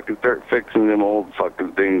you fucking start fixing them old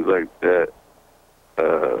fucking things like that,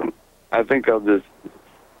 I think I'll just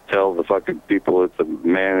tell the fucking people it's a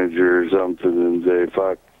manager or something and say,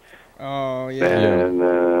 fuck. Oh, yeah.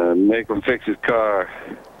 And make him fix his car.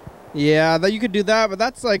 Yeah, that you could do that, but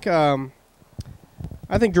that's like,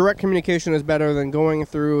 I think direct communication is better than going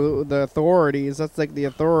through the authorities. That's like the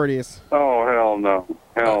authorities. Oh, hell no.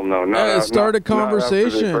 Hell no. Start a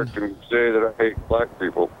conversation. Not after they fucking say that I hate black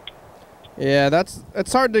people. Yeah,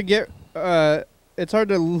 it's hard to get, it's hard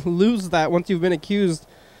to lose that once you've been accused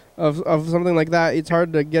of something like that. It's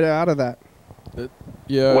hard to get out of that.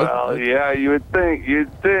 Yeah. Well, yeah, you'd think,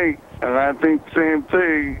 and I think the same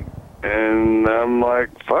thing. And I'm like,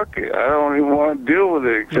 fuck it. I don't even want to deal with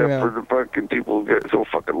it except for the fucking people get so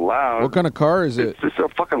fucking loud. What kind of car is it? It's just so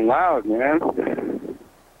fucking loud, man.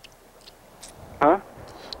 Huh?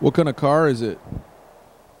 What kind of car is it?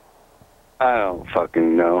 I don't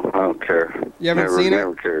fucking know. I don't care. You haven't seen it?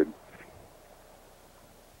 Never cared.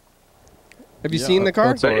 Have you seen the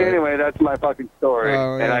car? But anyway, that's my fucking story.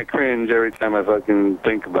 Oh, yeah. And I cringe every time I fucking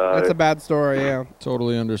think about it. That's a bad story, yeah.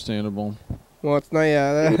 Totally understandable. Well, it's not,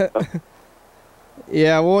 yeah.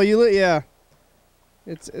 Yeah, well,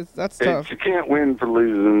 that's tough. You can't win for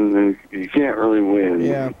losing, and you can't really win.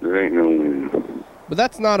 Yeah. There ain't no win. But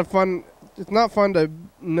that's not it's not fun to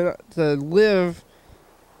live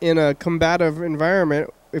in a combative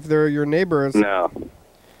environment if they're your neighbors. No.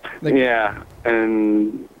 Yeah,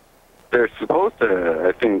 and they're supposed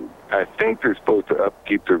to, I think they're supposed to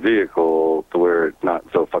upkeep their vehicle to where it's not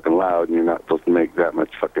so fucking loud and you're not supposed to make that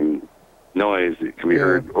much fucking noise. It can be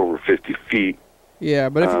heard over 50 feet. Yeah,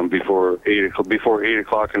 but if before 8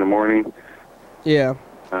 o'clock in the morning. Yeah.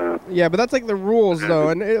 Yeah, but that's like the rules, though.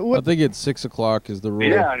 And I think it's 6 o'clock is the rule.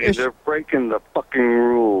 Yeah, they're breaking the fucking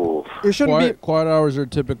rules. It shouldn't Quiet hours are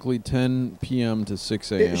typically 10 p.m. to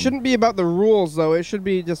 6 a.m. It shouldn't be about the rules, though. It should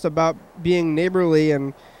be just about being neighborly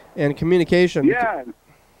and communication. Yeah,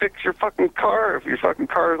 fix your fucking car if your fucking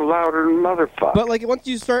car is louder than motherfucker. But like once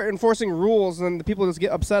you start enforcing rules, then the people just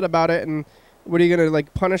get upset about it. And what are you gonna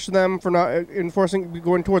like punish them for not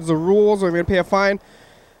going towards the rules, or are you gonna pay a fine?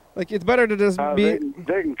 Like it's better to just be.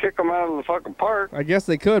 They can kick them out of the fucking park. I guess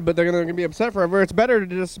they could, but they're gonna be upset forever. It's better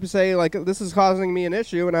to just say like, this is causing me an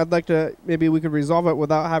issue, and I'd like to maybe we could resolve it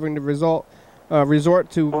without having to resort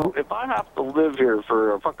to. Well, if I have to live here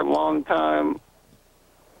for a fucking long time,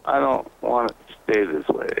 I don't want it stay this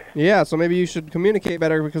way. Yeah, so maybe you should communicate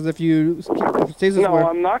better, because if you if it stays this way. No,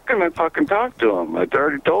 I'm not going to fucking talk to them. I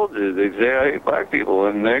already told you. They say I hate black people,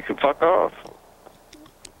 and they can fuck off.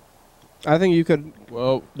 I think you could.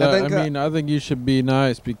 Well, I think you should be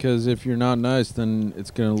nice, because if you're not nice, then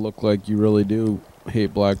it's going to look like you really do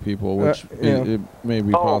hate black people, which it may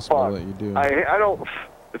be possible that you do. I don't.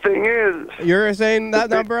 The thing is, you're saying that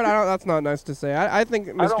number. That's not nice to say. I think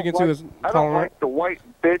Mr. Ginsu is tolerant. I don't like the white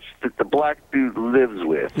bitch that the black dude lives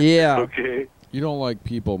with. Yeah. Okay. You don't like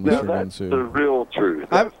people, Mr. That's Ginsu. the real truth.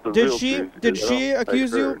 Did she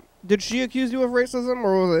accuse you? Did she accuse you of racism,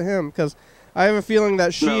 or was it him? Because I have a feeling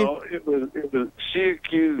that she. No, it was. She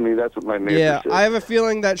accused me. That's what my neighbor said. I have a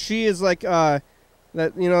feeling that she is like that.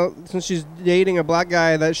 You know, since she's dating a black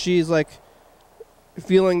guy, that she's like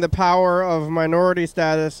feeling the power of minority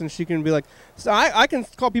status, and she can be like, so I can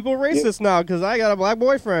call people racist now because I got a black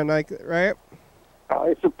boyfriend, like, right?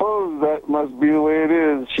 I suppose that must be the way it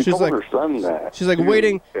is. She's told her son that. She's like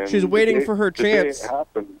waiting. She's waiting for her chance.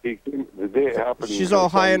 The day it happened, she's all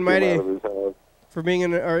high and mighty for being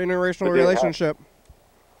in an interracial relationship.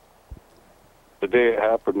 The day it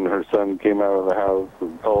happened, her son came out of the house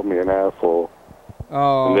and called me an asshole.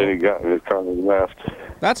 Oh. And then he got in his car and left.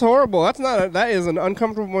 That's horrible. That is an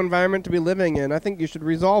uncomfortable environment to be living in. I think you should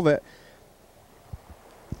resolve it.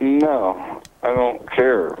 No, I don't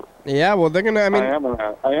care. Yeah, well, they're gonna. I mean, I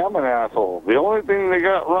am an asshole. The only thing they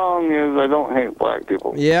got wrong is I don't hate black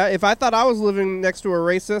people. Yeah, if I thought I was living next to a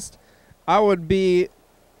racist, I would be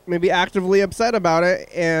maybe actively upset about it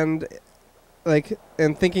and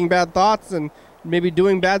thinking bad thoughts and maybe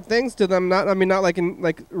doing bad things to them. Not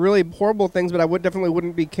like really horrible things, but I definitely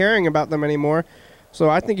wouldn't be caring about them anymore. So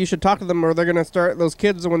I think you should talk to them, or they're gonna start those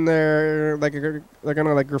kids when they're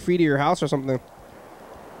gonna like graffiti your house or something.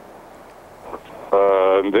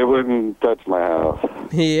 They wouldn't touch my house.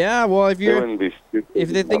 Yeah, well, if they wouldn't be stupid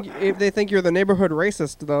if they think you're the neighborhood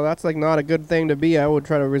racist, though, that's like not a good thing to be. I would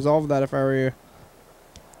try to resolve that if I were you.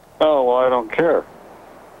 Oh well, I don't care.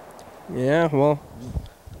 Yeah, well,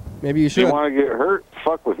 maybe you should. If you want to get hurt?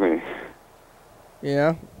 Fuck with me.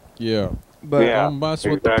 Yeah. Yeah. But don't mess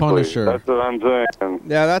with the Punisher. That's what I'm saying.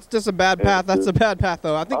 Yeah, that's just a bad path. That's a bad path,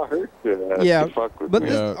 though. I think. I'll hurt you. Yeah, fuck with but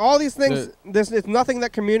me. all these things, it's nothing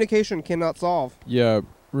that communication cannot solve. Yeah,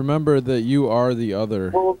 remember that you are the other.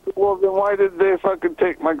 Well, then why did they fucking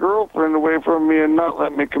take my girlfriend away from me and not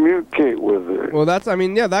let me communicate with her? Well, that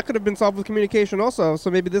could have been solved with communication also. So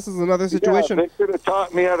maybe this is another situation. Yeah, they could have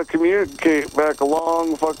taught me how to communicate back a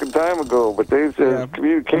long fucking time ago, but they said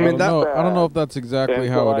communication. I don't know if that's exactly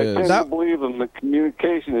how it is. I can't believe them. The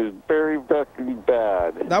communication is very fucking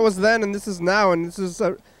bad. That was then, and this is now, and this is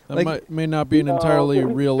may not be an entirely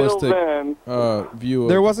realistic view.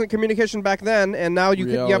 There wasn't communication back then, and now you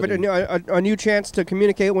have a new chance to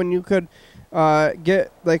communicate when you could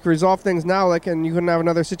resolve things now, and you couldn't have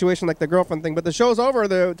another situation like the girlfriend thing. But the show's over.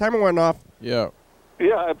 The timer went off. Yeah.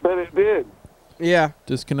 Yeah, I bet it did. Yeah.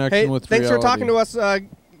 Disconnection with thanks reality. for talking to us.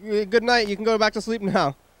 Good night. You can go back to sleep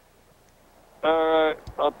now. All right.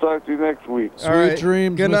 I'll talk to you next week. Sweet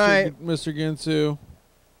dreams, good night, Mr. Ginsu.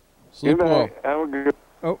 Sleep good well. night. Have a good.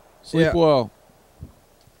 Sleep well.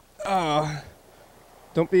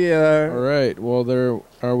 Don't be. All right. Well,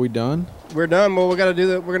 are we done? We're done. Well, we're gonna do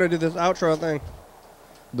this outro thing.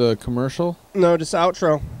 The commercial? No, just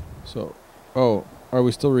outro. So, are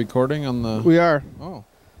we still recording on the? We are. Oh,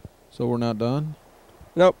 so we're not done?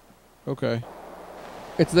 Nope. Okay.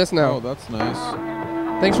 It's this now. Oh, that's nice.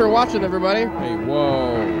 Thanks for watching, everybody. Hey,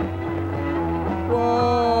 whoa.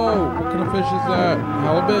 What kind of fish is that?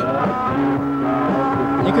 Halibut?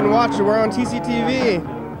 You can watch it. We're on TCTV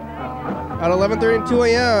at 11:30 and 2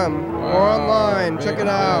 a.m. or online. Check it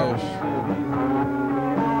out.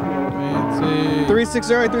 Fancy.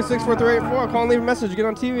 360-364-384. Call and leave a message. Get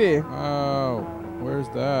on TV. Oh, where's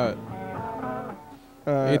that?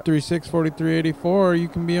 836-4384. You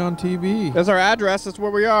can be on TV. That's our address. That's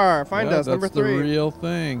where we are. Find us. Number 3. That's the real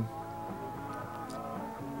thing.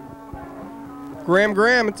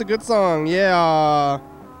 Graham, it's a good song. Yeah.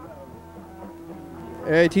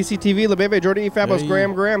 Hey, TCTV, La Bebe, Jordy E. Fabulous,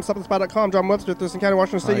 Graham, StopTheSpot.com, John Webster, Thurston County,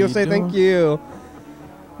 Washington State, USA. Thank you.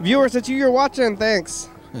 Viewers, it's you're watching. Thanks.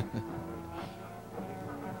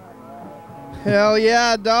 Hell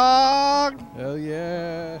yeah, dog. Hell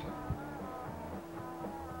yeah.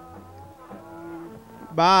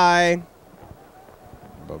 Bye.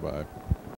 Bye-bye.